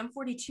 going, okay, I'm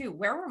 42.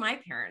 Where were my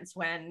parents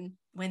when,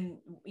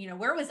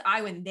 where was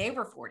I when they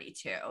were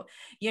 42,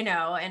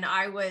 and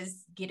I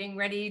was getting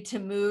ready to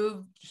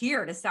move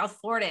here to South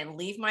Florida and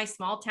leave my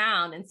small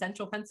town in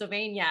central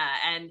Pennsylvania.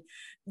 And,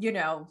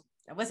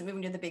 I wasn't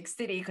moving to the big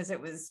city because it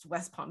was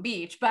West Palm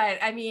Beach, but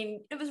I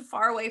mean, it was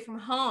far away from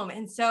home.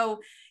 And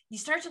so you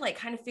start to like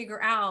kind of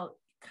figure out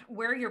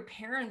where your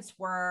parents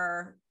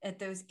were at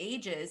those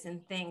ages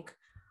and think,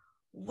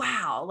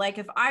 wow, like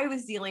if I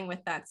was dealing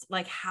with that,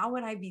 like, how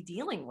would I be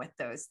dealing with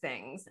those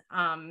things?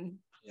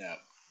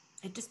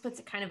 It just puts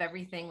it kind of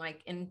everything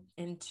like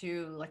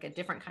into like a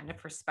different kind of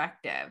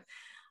perspective.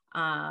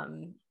 I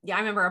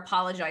remember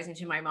apologizing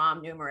to my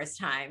mom numerous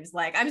times.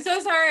 Like, I'm so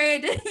sorry I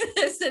did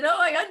this. And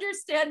I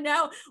understand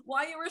now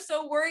why you were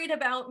so worried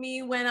about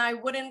me when I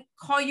wouldn't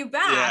call you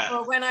back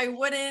or when I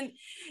wouldn't,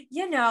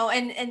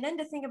 and then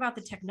to think about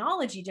the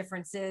technology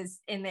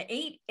differences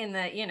I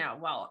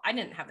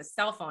didn't have a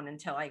cell phone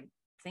until I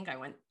think I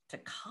went to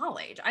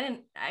college. I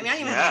didn't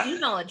even have an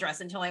email address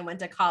until I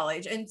went to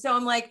college. And so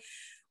I'm like,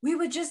 we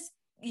would just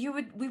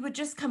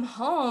come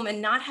home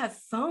and not have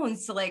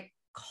phones to like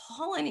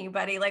call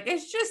anybody. Like,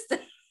 it's just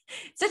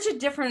such a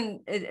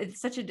different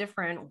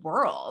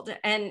world.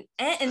 And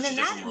then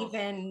that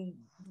even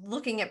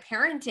looking at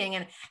parenting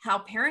and how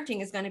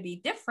parenting is going to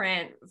be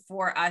different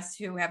for us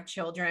who have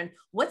children.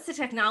 What's the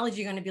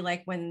technology going to be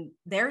like when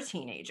they're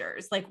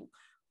teenagers? Like,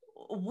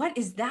 what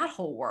is that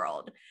whole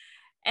world?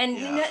 And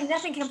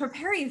nothing can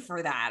prepare you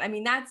for that. I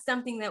mean, that's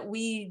something that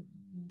we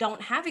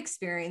don't have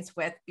experience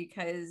with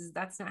because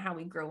that's not how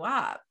we grew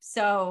up.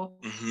 So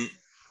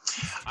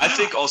I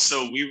think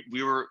also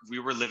we were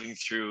living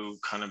through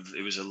kind of,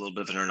 it was a little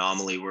bit of an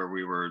anomaly where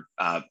we were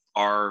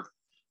our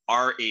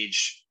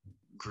age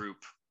group,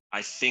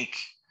 I think,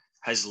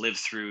 has lived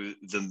through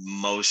the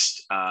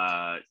most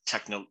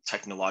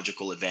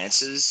technological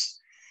advances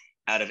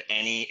out of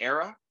any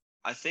era.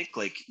 I think,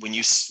 like, when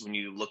you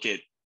look at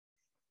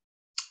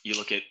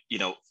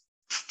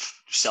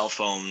cell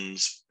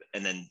phones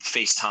and then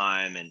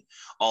FaceTime and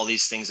all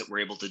these things that we're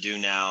able to do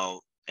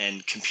now,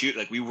 and compute,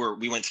 like we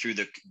went through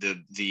the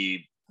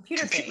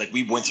computer phase. Like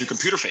we went through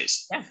computer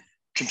phase. Yeah.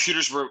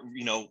 Computers were,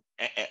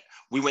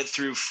 we went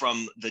through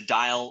from the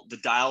dial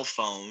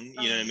phone,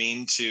 you know what I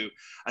mean, to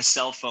a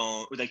cell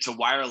phone, like to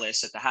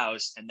wireless at the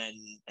house, and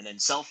then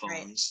cell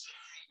phones.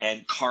 Right.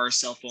 And car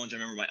cell phones. I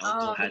remember my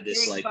uncle had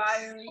this like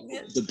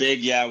the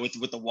big,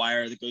 with the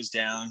wire that goes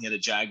down. He had a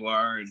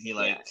Jaguar, and he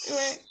like,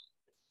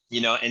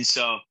 and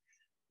so,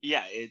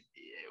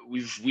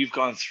 we've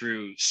gone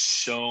through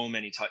so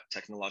many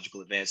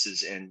technological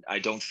advances, and I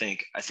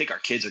think our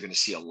kids are going to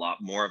see a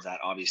lot more of that,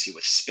 obviously,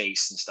 with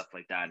space and stuff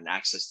like that, and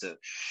access to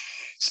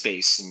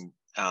space. And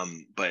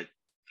but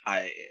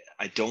I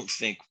don't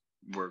think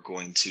we're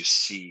going to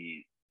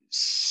see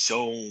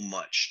so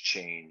much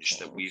change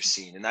that we've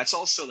seen. And that's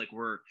also like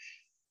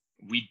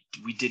we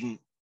didn't,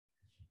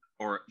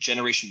 or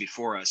generation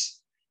before us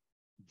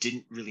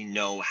didn't really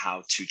know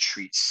how to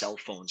treat cell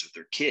phones with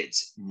their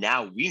kids.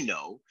 Now we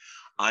know.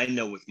 I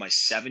know with my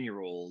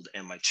 7-year-old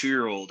and my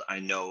 2-year-old, I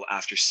know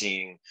after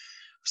seeing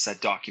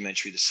that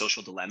documentary, The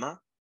Social Dilemma.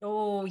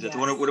 Oh, yeah.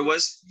 What it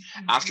was,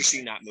 after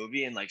seeing that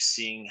movie and like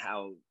seeing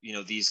how,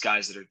 these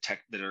guys that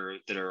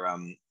are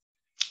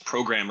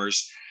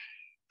programmers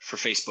for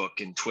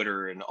Facebook and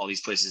Twitter and all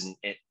these places, and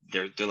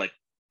they're like,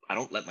 I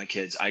don't let my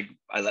kids, I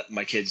let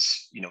my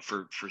kids,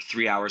 for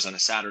 3 hours on a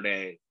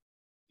Saturday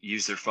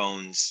use their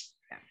phones.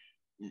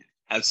 Yeah.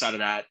 Outside of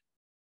that,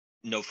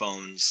 no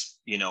phones.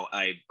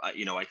 I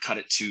cut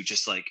it to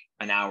just like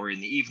an hour in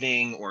the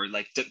evening, or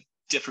like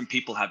different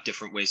people have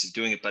different ways of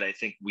doing it. But I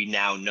think we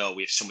now know,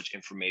 we have so much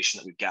information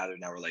that we've gathered.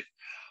 Now we're like,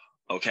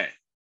 okay,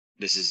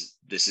 this is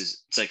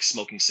it's like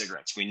smoking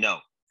cigarettes. We know,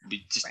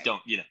 we just right.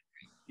 Don't,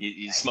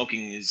 right.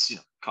 Smoking is,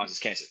 causes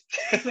cancer.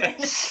 Right.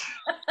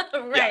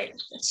 Yeah.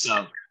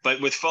 So,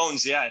 but with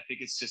phones, yeah, I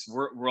think it's just,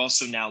 we're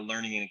also now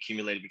learning and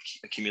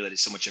accumulated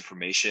so much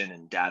information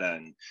and data.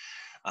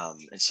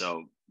 And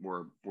so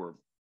we're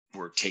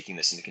taking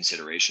this into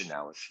consideration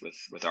now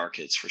with our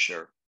kids, for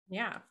sure.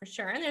 Yeah, for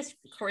sure. And there's,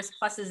 of course,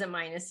 pluses and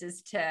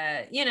minuses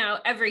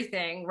to,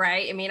 everything,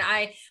 right? I mean,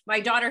 my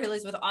daughter who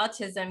lives with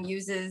autism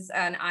uses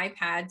an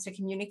iPad to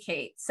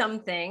communicate some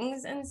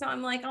things. And so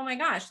I'm like, oh my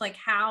gosh, like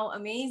how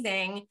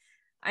amazing.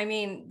 I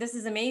mean, this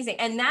is amazing.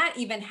 And that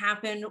even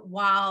happened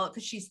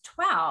because she's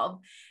 12.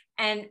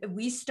 And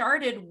we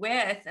started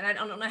with, and I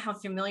don't know how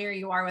familiar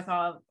you are with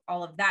all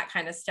of that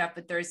kind of stuff,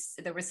 but there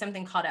was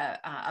something called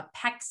a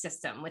PEC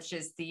system, which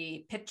is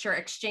the picture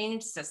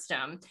exchange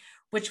system,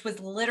 which was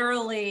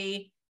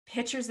literally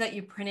pictures that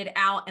you printed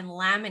out and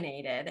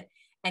laminated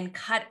and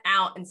cut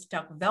out and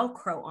stuck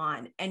Velcro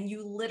on. And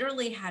you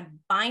literally had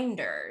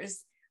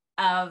binders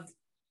of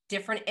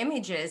different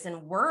images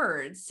and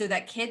words so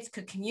that kids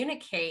could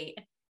communicate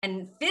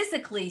and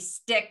physically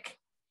stick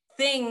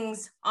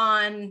things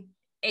on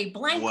a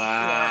blank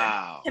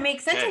board to make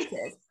sentences.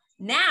 Okay.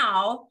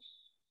 Now,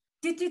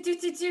 and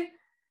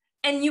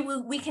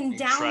we can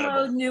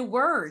download new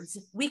words.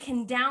 We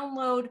can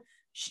download,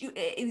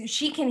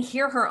 she can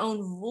hear her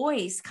own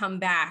voice come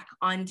back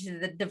onto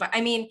the device.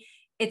 I mean,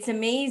 it's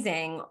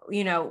amazing,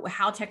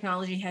 how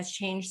technology has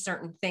changed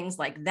certain things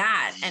like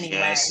that. Anyway.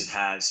 Yes, it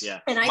has. Yeah.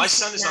 And my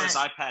son is on his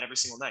iPad every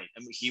single night,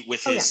 and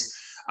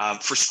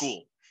for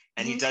school.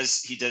 And mm-hmm.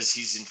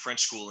 He's in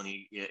French school, and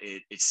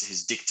it's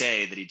his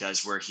dictée that he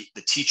does, where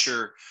the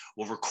teacher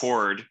will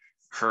record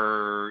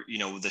her,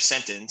 the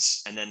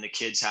sentence, and then the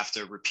kids have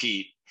to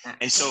repeat.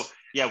 And so,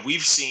 yeah,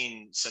 we've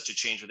seen such a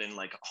change within,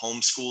 like,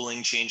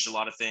 homeschooling changed a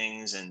lot of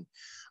things. And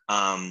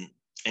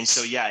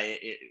so, yeah,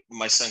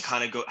 my son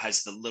kind of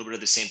has a little bit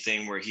of the same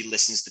thing, where he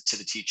listens to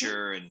the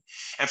teacher, and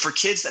for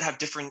kids that have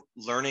different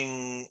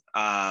learning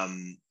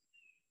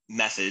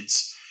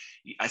methods,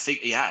 I think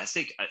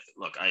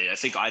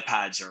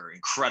iPads are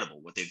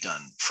incredible, what they've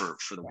done for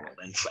the world,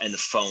 and the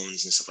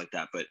phones and stuff like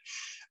that. But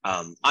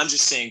I'm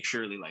just saying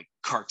purely like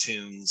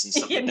cartoons and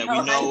stuff like that.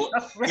 We know,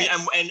 right.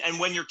 And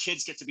when your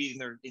kids get to be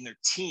in their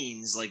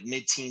teens, like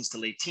mid-teens to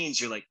late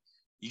teens, you're like,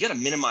 you got to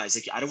minimize.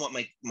 Like, I don't want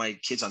my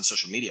kids on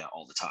social media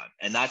all the time.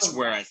 And that's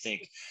where I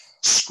think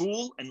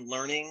school and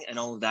learning and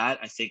all of that,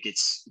 I think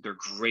they're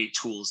great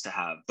tools to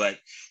have. But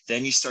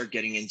then you start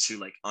getting into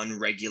like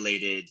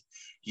unregulated,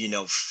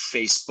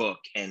 Facebook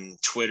and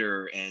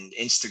Twitter and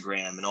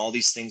Instagram and all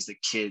these things that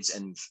kids,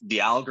 and the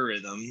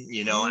algorithm,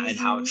 mm-hmm. and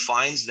how it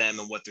finds them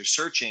and what they're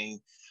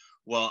searching.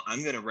 Well,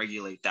 I'm going to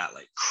regulate that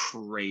like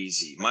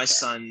crazy. My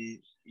son,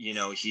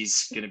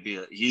 he's going to be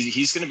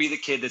the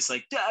kid that's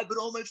like, Dad, but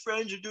all my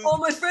friends are doing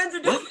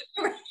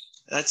it.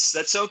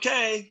 That's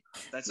okay.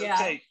 That's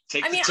okay.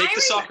 Take the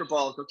soccer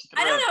ball. Go kick it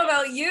around. I don't know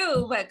about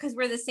you, but because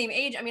we're the same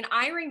age. I mean,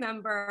 I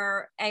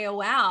remember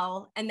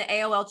AOL and the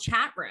AOL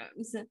chat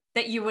rooms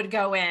that you would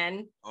go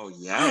in. Oh,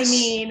 yes. I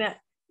mean,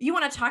 you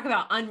want to talk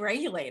about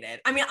unregulated.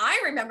 I mean, I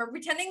remember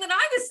pretending that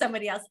I was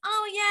somebody else.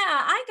 Oh,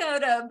 yeah, I go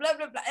to blah,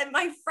 blah, blah. And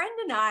my friend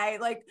and I,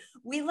 like,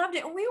 we loved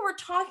it. And we were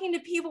talking to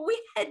people.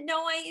 We had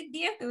no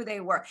idea who they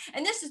were.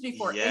 And this is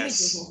before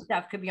images and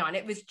stuff could be on.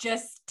 It was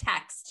just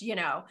text,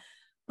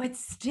 But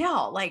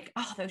still, like,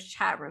 those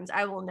chat rooms,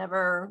 I will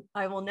never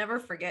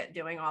forget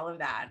doing all of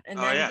that. And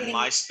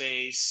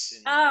MySpace.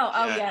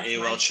 And, yes,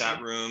 AOL chat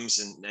rooms,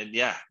 and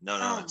yeah, no.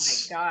 Oh my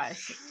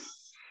gosh.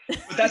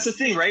 But that's the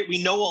thing, right?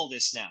 We know all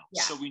this now.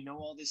 Yeah. So we know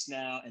all this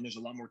now, and there's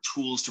a lot more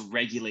tools to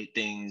regulate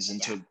things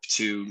and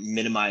to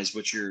minimize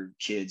what your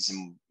kids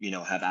and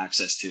have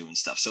access to and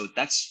stuff. So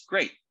that's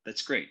great.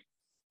 That's great.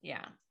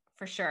 Yeah.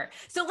 For sure.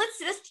 So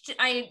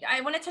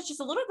I want to touch just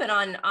a little bit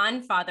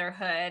on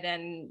fatherhood,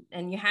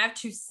 and you have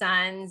 2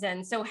 sons.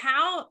 And so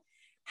how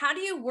how do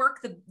you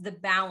work the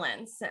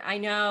balance? I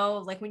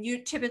know, like when you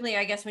typically,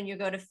 I guess when you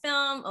go to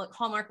film, like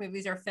Hallmark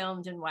movies are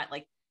filmed in what,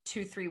 like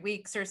 2-3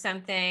 weeks or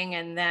something,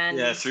 and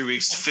then 3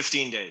 weeks,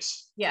 15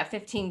 days. Yeah,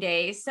 15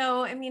 days.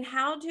 So, I mean,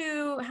 how do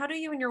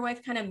you and your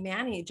wife kind of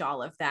manage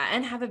all of that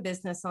and have a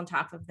business on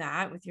top of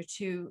that with your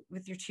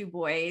two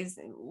boys?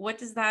 What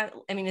does that,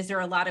 I mean, is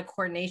there a lot of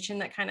coordination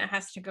that kind of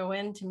has to go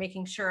into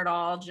making sure it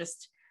all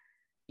just,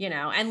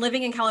 and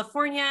living in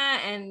California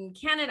and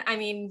Canada, I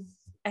mean,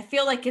 I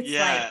feel like it's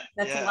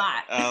that's a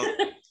lot.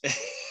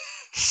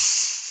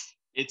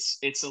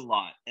 It's a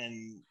lot.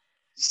 And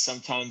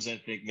sometimes I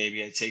think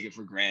maybe I take it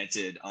for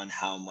granted on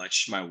how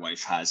much my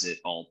wife has it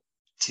all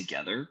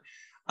together.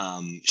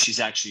 She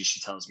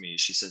tells me,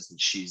 she says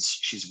that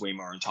she's way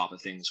more on top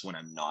of things when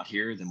I'm not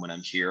here than when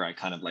I'm here. I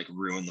kind of like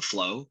ruin the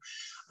flow.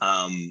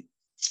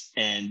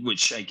 And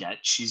which I get.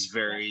 She's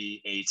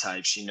very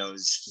A-type. She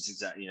knows just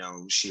exactly,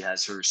 she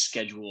has her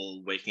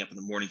schedule, waking up in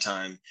the morning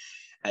time.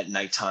 At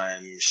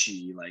nighttime,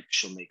 she'll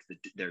make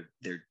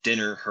their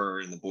dinner,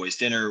 her and the boys'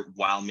 dinner,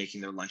 while making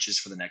their lunches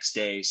for the next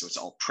day. So it's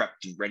all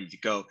prepped and ready to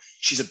go.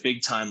 She's a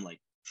big time like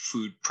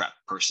food prep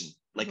person,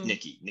 like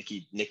Nikki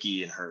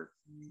and her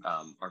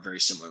are very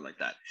similar like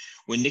that.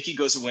 When Nikki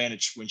goes away and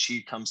when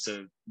she comes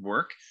to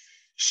work,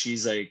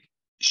 she's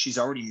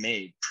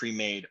already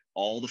pre-made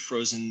all the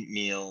frozen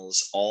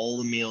meals. All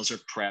the meals are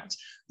prepped.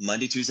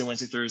 Monday, Tuesday,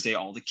 Wednesday, Thursday,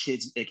 all the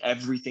kids, like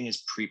everything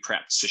is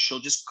pre-prepped. So she'll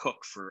just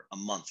cook for a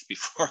month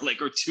before,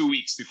 or 2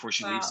 weeks before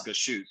she leaves to go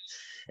shoot.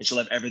 And she'll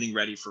have everything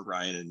ready for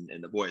Ryan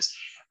and the boys.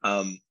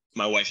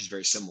 My wife is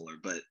very similar,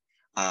 but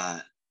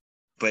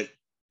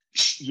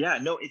yeah,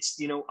 no, it's,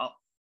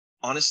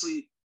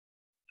 honestly,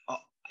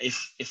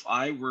 if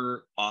I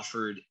were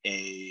offered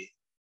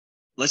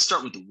let's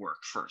start with the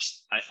work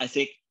first. I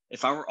think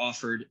if I were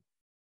offered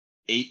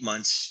 8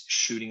 months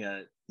shooting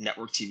a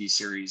network TV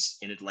series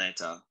in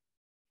Atlanta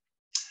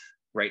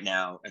right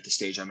now at the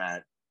stage I'm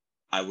at,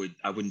 I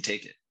wouldn't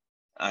take it.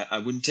 I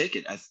wouldn't take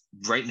it.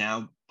 Right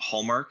now,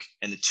 Hallmark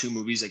and the 2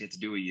 movies I get to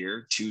do a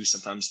year, 2,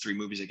 sometimes 3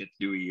 movies I get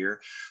to do a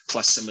year,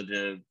 plus some of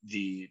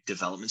the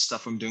development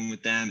stuff I'm doing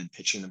with them and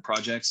pitching them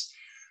projects.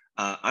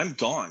 I'm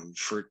gone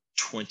for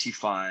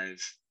 25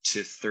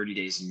 to 30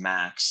 days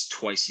max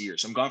twice a year.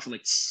 So I'm gone for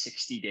like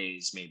 60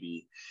 days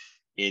maybe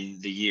in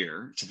the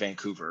year to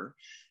Vancouver.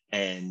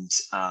 And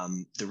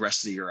the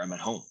rest of the year I'm at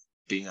home,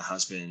 being a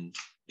husband,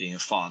 being a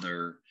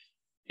father,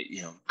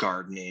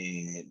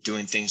 gardening,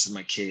 doing things with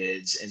my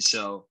kids. And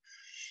so,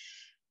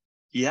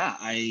 yeah,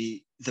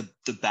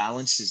 the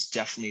balance is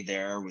definitely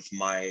there with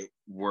my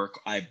work.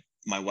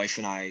 My wife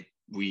and I,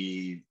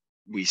 we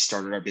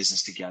started our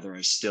business together.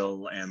 I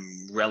still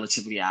am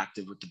relatively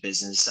active with the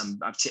business.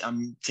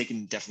 I'm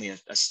taking definitely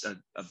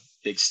a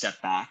big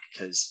step back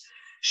because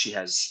she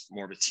has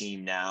more of a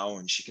team now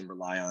and she can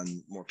rely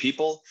on more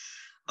people.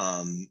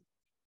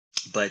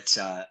 But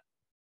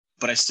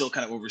I still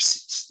kind of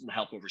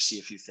help oversee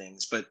a few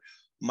things. But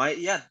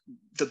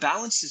the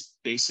balance is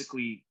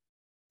basically,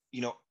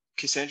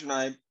 Cassandra and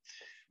I,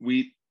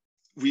 we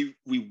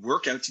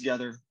work out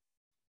together.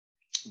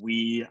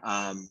 We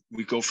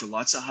go for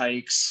lots of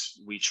hikes.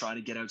 We try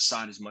to get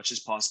outside as much as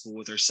possible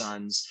with our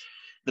sons.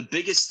 The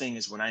biggest thing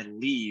is when I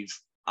leave,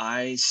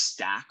 I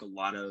stack a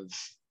lot of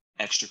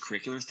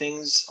extracurricular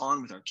things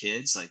on with our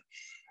kids. Like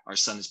our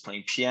son is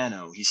playing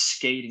piano. He's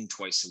skating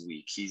twice a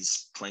week.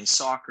 He's playing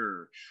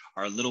soccer.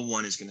 Our little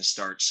one is going to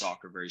start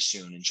soccer very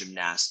soon and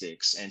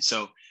gymnastics. And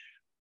so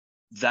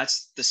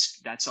that's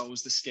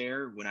always the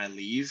scare when I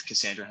leave.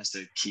 Cassandra has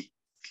to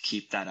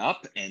keep that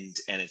up, and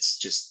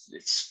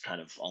it's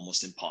kind of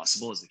almost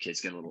impossible as the kids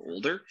get a little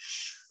older.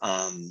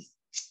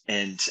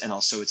 And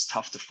also it's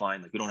tough to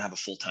find, like, we don't have a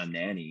full-time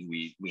nanny.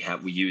 We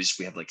have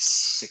like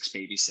 6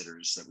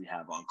 babysitters that we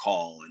have on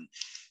call, and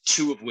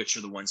 2 of which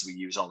are the ones we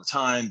use all the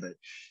time. But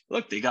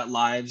look, they got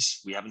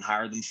lives. We haven't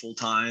hired them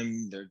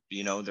full-time.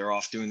 They're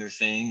off doing their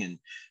thing and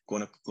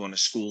going to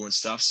school and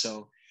stuff.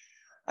 So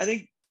I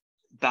think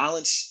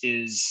balance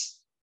is,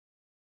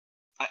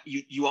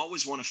 you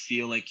always want to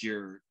feel like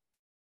you're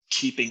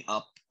keeping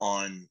up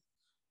on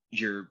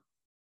your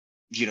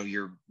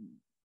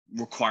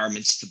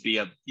requirements to be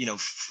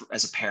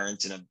as a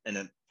parent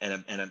and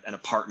a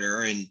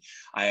partner. And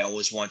I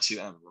always want to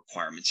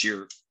requirements,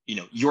 your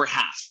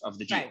half of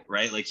the deal,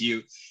 right? Like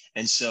you.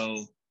 And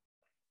so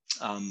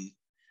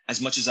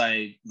as much as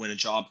when a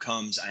job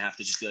comes, I have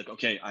to just be like,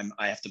 okay,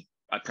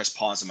 I press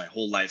pause in my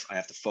whole life. I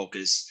have to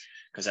focus,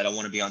 because I don't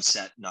want to be on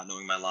set not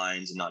knowing my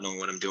lines and not knowing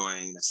what I'm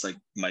doing. That's like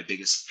my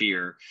biggest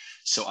fear.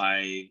 So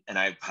I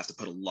have to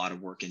put a lot of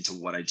work into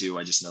what I do.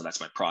 I just know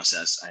that's my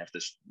process. I have to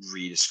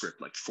read a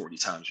script like 40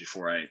 times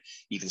before I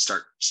even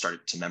start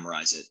to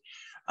memorize it.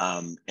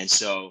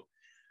 So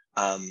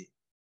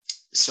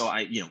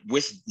I,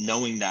 with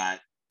knowing that,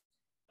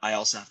 I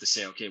also have to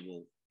say, okay,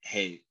 well,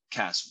 hey,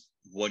 Cass,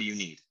 what do you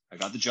need? I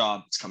got the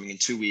job. It's coming in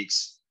 2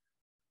 weeks,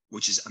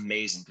 which is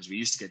amazing, because we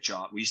used to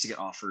get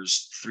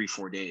offers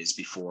 3-4 days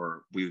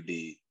before we would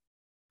be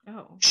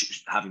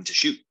having to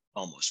shoot.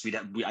 Almost,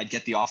 I'd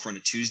get the offer on a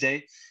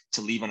Tuesday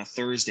to leave on a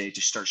Thursday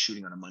to start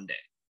shooting on a Monday.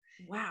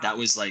 Wow, that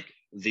was like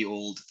the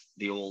old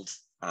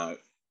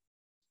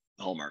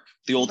Hallmark,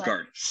 the old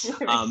guard.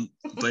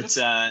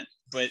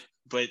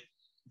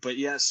 But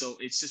yeah, so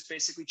it's just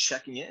basically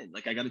checking in.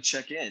 Like I got to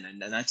check in,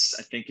 and that's,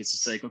 I think it's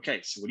just like,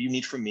 okay, so what do you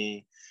need from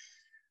me?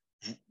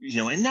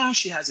 And now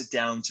she has it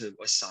down to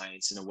a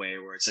science in a way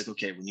where it's like,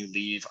 okay, when you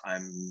leave,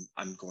 I'm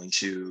going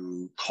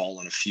to call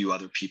on a few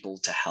other people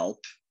to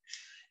help.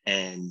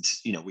 And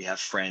we have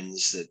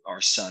friends that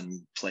our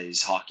son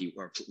plays hockey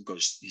or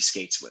he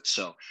skates with,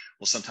 so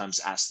we'll sometimes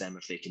ask them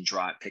if they can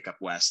pick up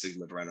West. They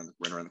live right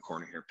around the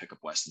corner here, pick up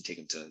West and take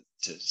him to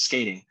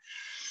skating.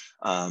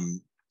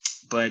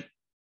 But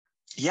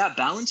yeah,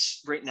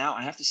 balance right now,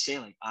 I have to say,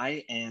 like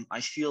I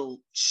feel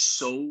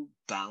so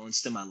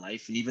balanced in my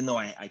life. And even though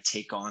I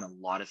take on a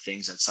lot of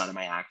things outside of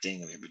my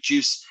acting, I have a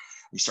juice,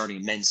 I'm starting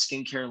a men's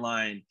skincare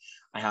line.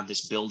 I have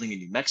this building in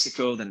New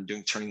Mexico that I'm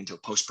turning into a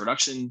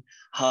post-production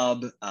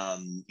hub.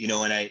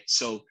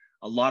 So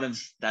a lot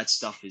of that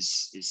stuff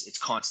is it's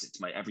constant.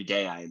 My every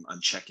day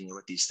I'm checking in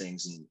with these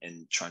things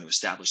and trying to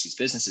establish these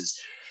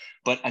businesses.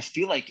 But I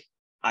feel like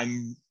I've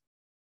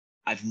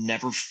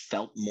never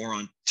felt more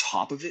on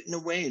top of it in a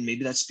way. And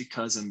maybe that's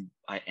because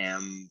I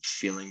am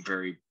feeling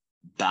very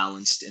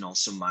balanced, and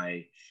also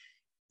my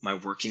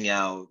working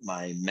out,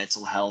 my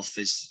mental health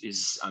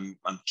is I'm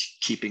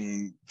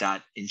keeping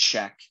that in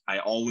check. I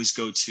always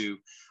I do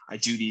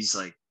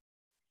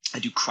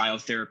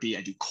cryotherapy,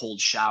 I do cold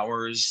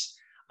showers.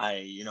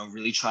 I,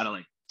 really try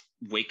to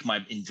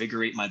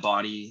invigorate my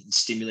body and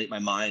stimulate my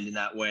mind in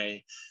that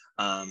way.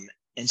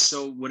 And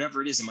so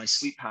whatever it is, and my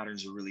sleep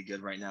patterns are really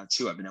good right now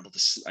too. I've been able to,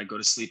 I go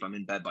to sleep, I'm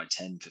in bed by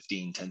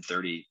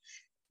 10:30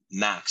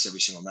 max every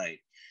single night.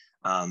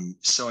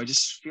 So I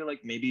just feel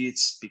like maybe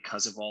it's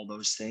because of all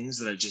those things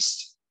that I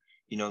just,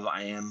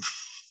 I am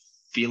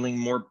feeling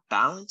more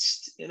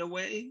balanced in a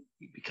way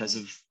because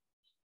of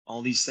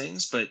all these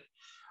things. But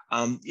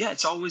yeah,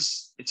 it's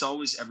always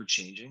ever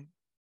changing,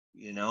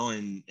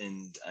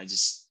 and I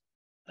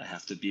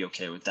have to be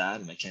okay with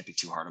that. And I can't be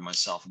too hard on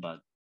myself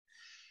about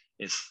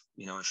if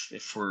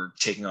we're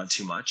taking on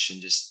too much,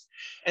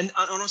 and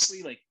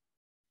honestly, like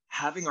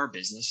having our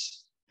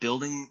business,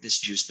 building this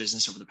juice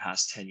business over the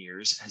past 10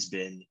 years has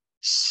been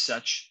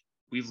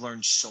we've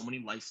learned so many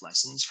life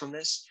lessons from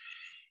this.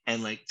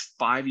 And like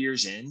 5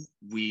 years in,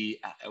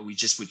 we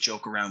just would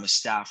joke around with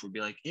staff. We'd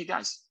be like, hey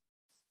guys,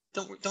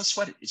 don't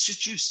sweat it. It's just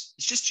juice.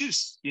 It's just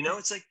juice.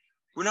 It's like,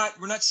 we're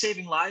not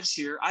saving lives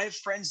here. I have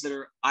friends that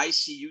are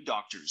ICU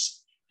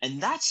doctors, and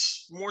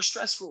that's more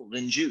stressful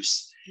than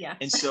juice. Yeah.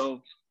 And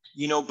so,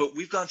 but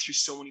we've gone through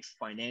so many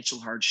financial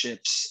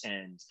hardships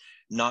and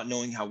not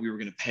knowing how we were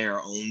going to pay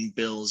our own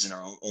bills in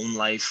our own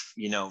life,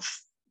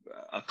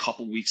 a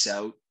couple weeks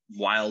out,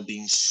 while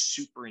being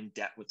super in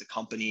debt with the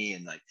company,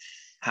 and like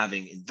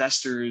having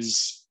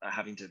investors,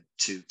 having to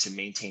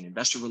maintain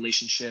investor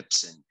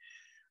relationships.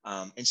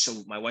 And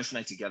so my wife and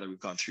I together, we've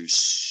gone through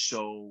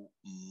so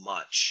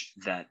much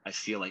that I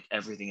feel like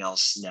everything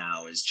else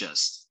now is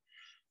just,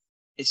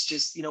 it's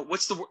just,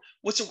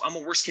 I'm a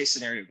worst case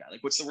scenario guy.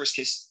 Like, what's the worst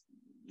case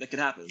that could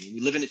happen? I mean,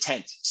 we live in a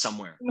tent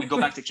somewhere. We go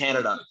back to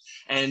Canada,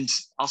 and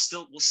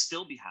we'll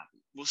still be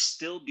happy. We'll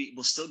still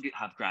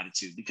have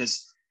gratitude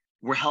because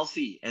we're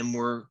healthy, and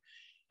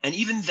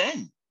even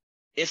then,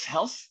 if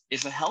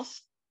a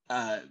health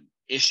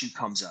issue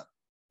comes up,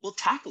 we'll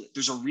tackle it.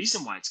 There's a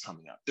reason why it's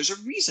coming up. There's a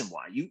reason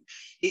why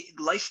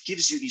life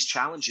gives you these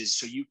challenges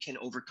so you can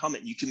overcome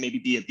it. And you can maybe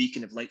be a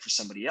beacon of light for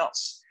somebody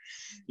else,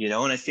 and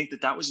I think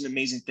that was an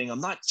amazing thing.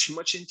 I'm not too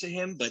much into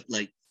him, but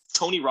like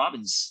Tony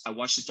Robbins, I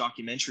watched his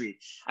documentary.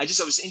 I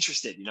was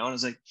interested, and I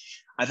was like,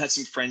 I've had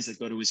some friends that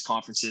go to his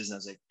conferences, and I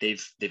was like,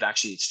 they've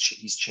actually,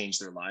 he's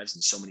changed their lives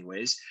in so many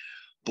ways.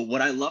 But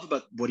what I love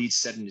about what he'd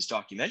said in his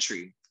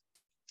documentary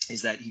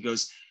is that he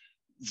goes,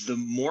 the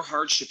more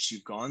hardships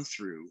you've gone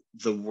through,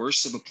 the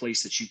worse of a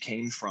place that you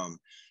came from,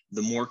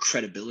 the more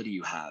credibility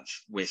you have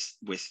with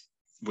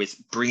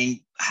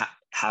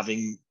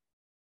having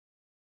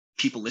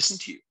people listen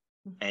to you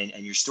and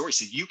your story.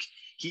 So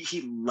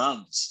he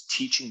loves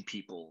teaching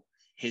people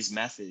his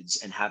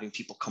methods and having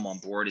people come on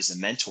board as a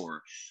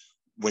mentor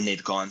when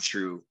they've gone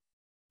through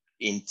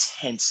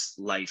intense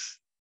life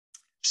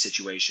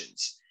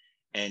situations.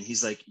 And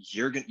he's like,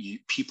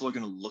 people are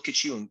going to look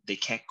at you and they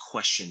can't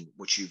question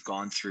what you've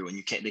gone through.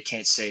 And they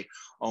can't say,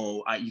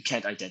 oh, you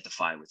can't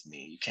identify with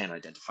me. You can't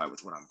identify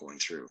with what I'm going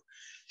through.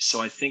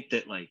 So I think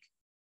that, like,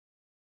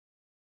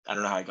 I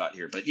don't know how I got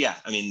here, but yeah,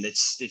 I mean,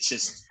 it's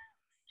just,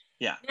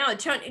 yeah.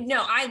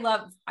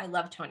 I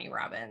love Tony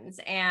Robbins.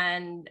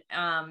 And,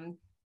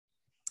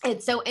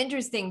 it's so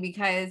interesting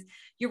because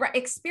you're right,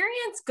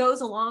 experience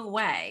goes a long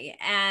way.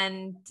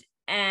 And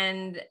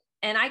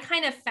I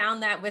kind of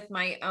found that with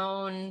my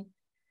own,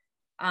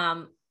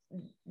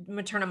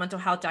 maternal mental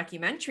health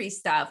documentary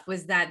stuff,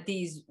 was that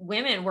these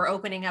women were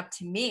opening up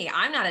to me.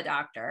 I'm not a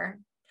doctor.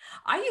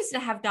 I used to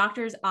have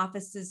doctors'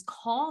 offices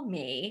call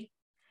me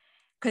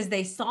because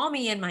they saw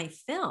me in my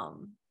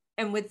film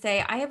and would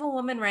say, I have a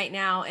woman right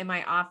now in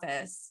my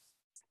office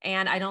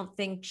and I don't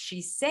think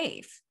she's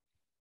safe.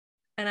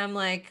 And I'm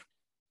like,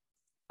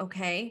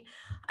 okay.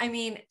 I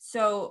mean,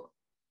 so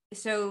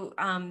So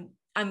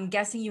I'm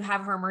guessing you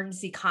have her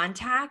emergency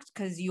contact,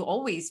 because you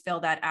always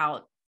fill that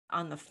out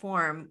on the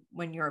form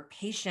when you're a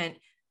patient.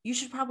 You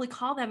should probably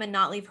call them and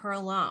not leave her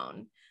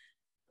alone.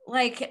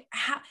 Like,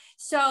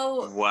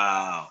 so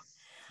Wow.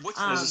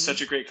 This is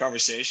such um a great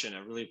conversation. I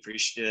really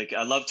appreciate it.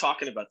 I love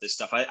talking about this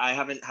stuff. I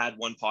haven't had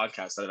one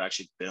podcast that I've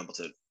actually been able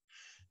to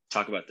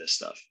talk about this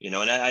stuff, and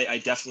I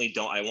definitely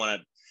don't. I want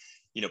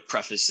to,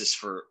 preface this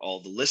for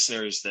all the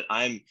listeners that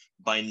I'm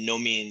by no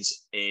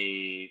means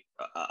a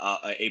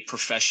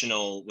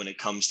professional when it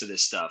comes to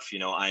this stuff.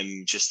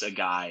 I'm just a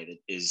guy that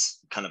is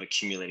kind of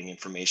accumulating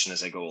information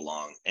as I go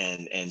along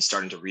and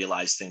starting to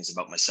realize things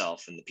about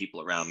myself and the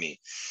people around me.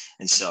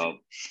 And so,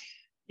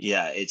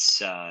 yeah,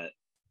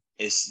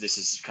 this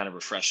is kind of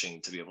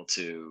refreshing to be able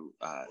to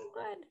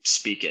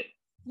speak it.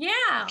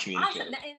 yeah, Communicate. awesome.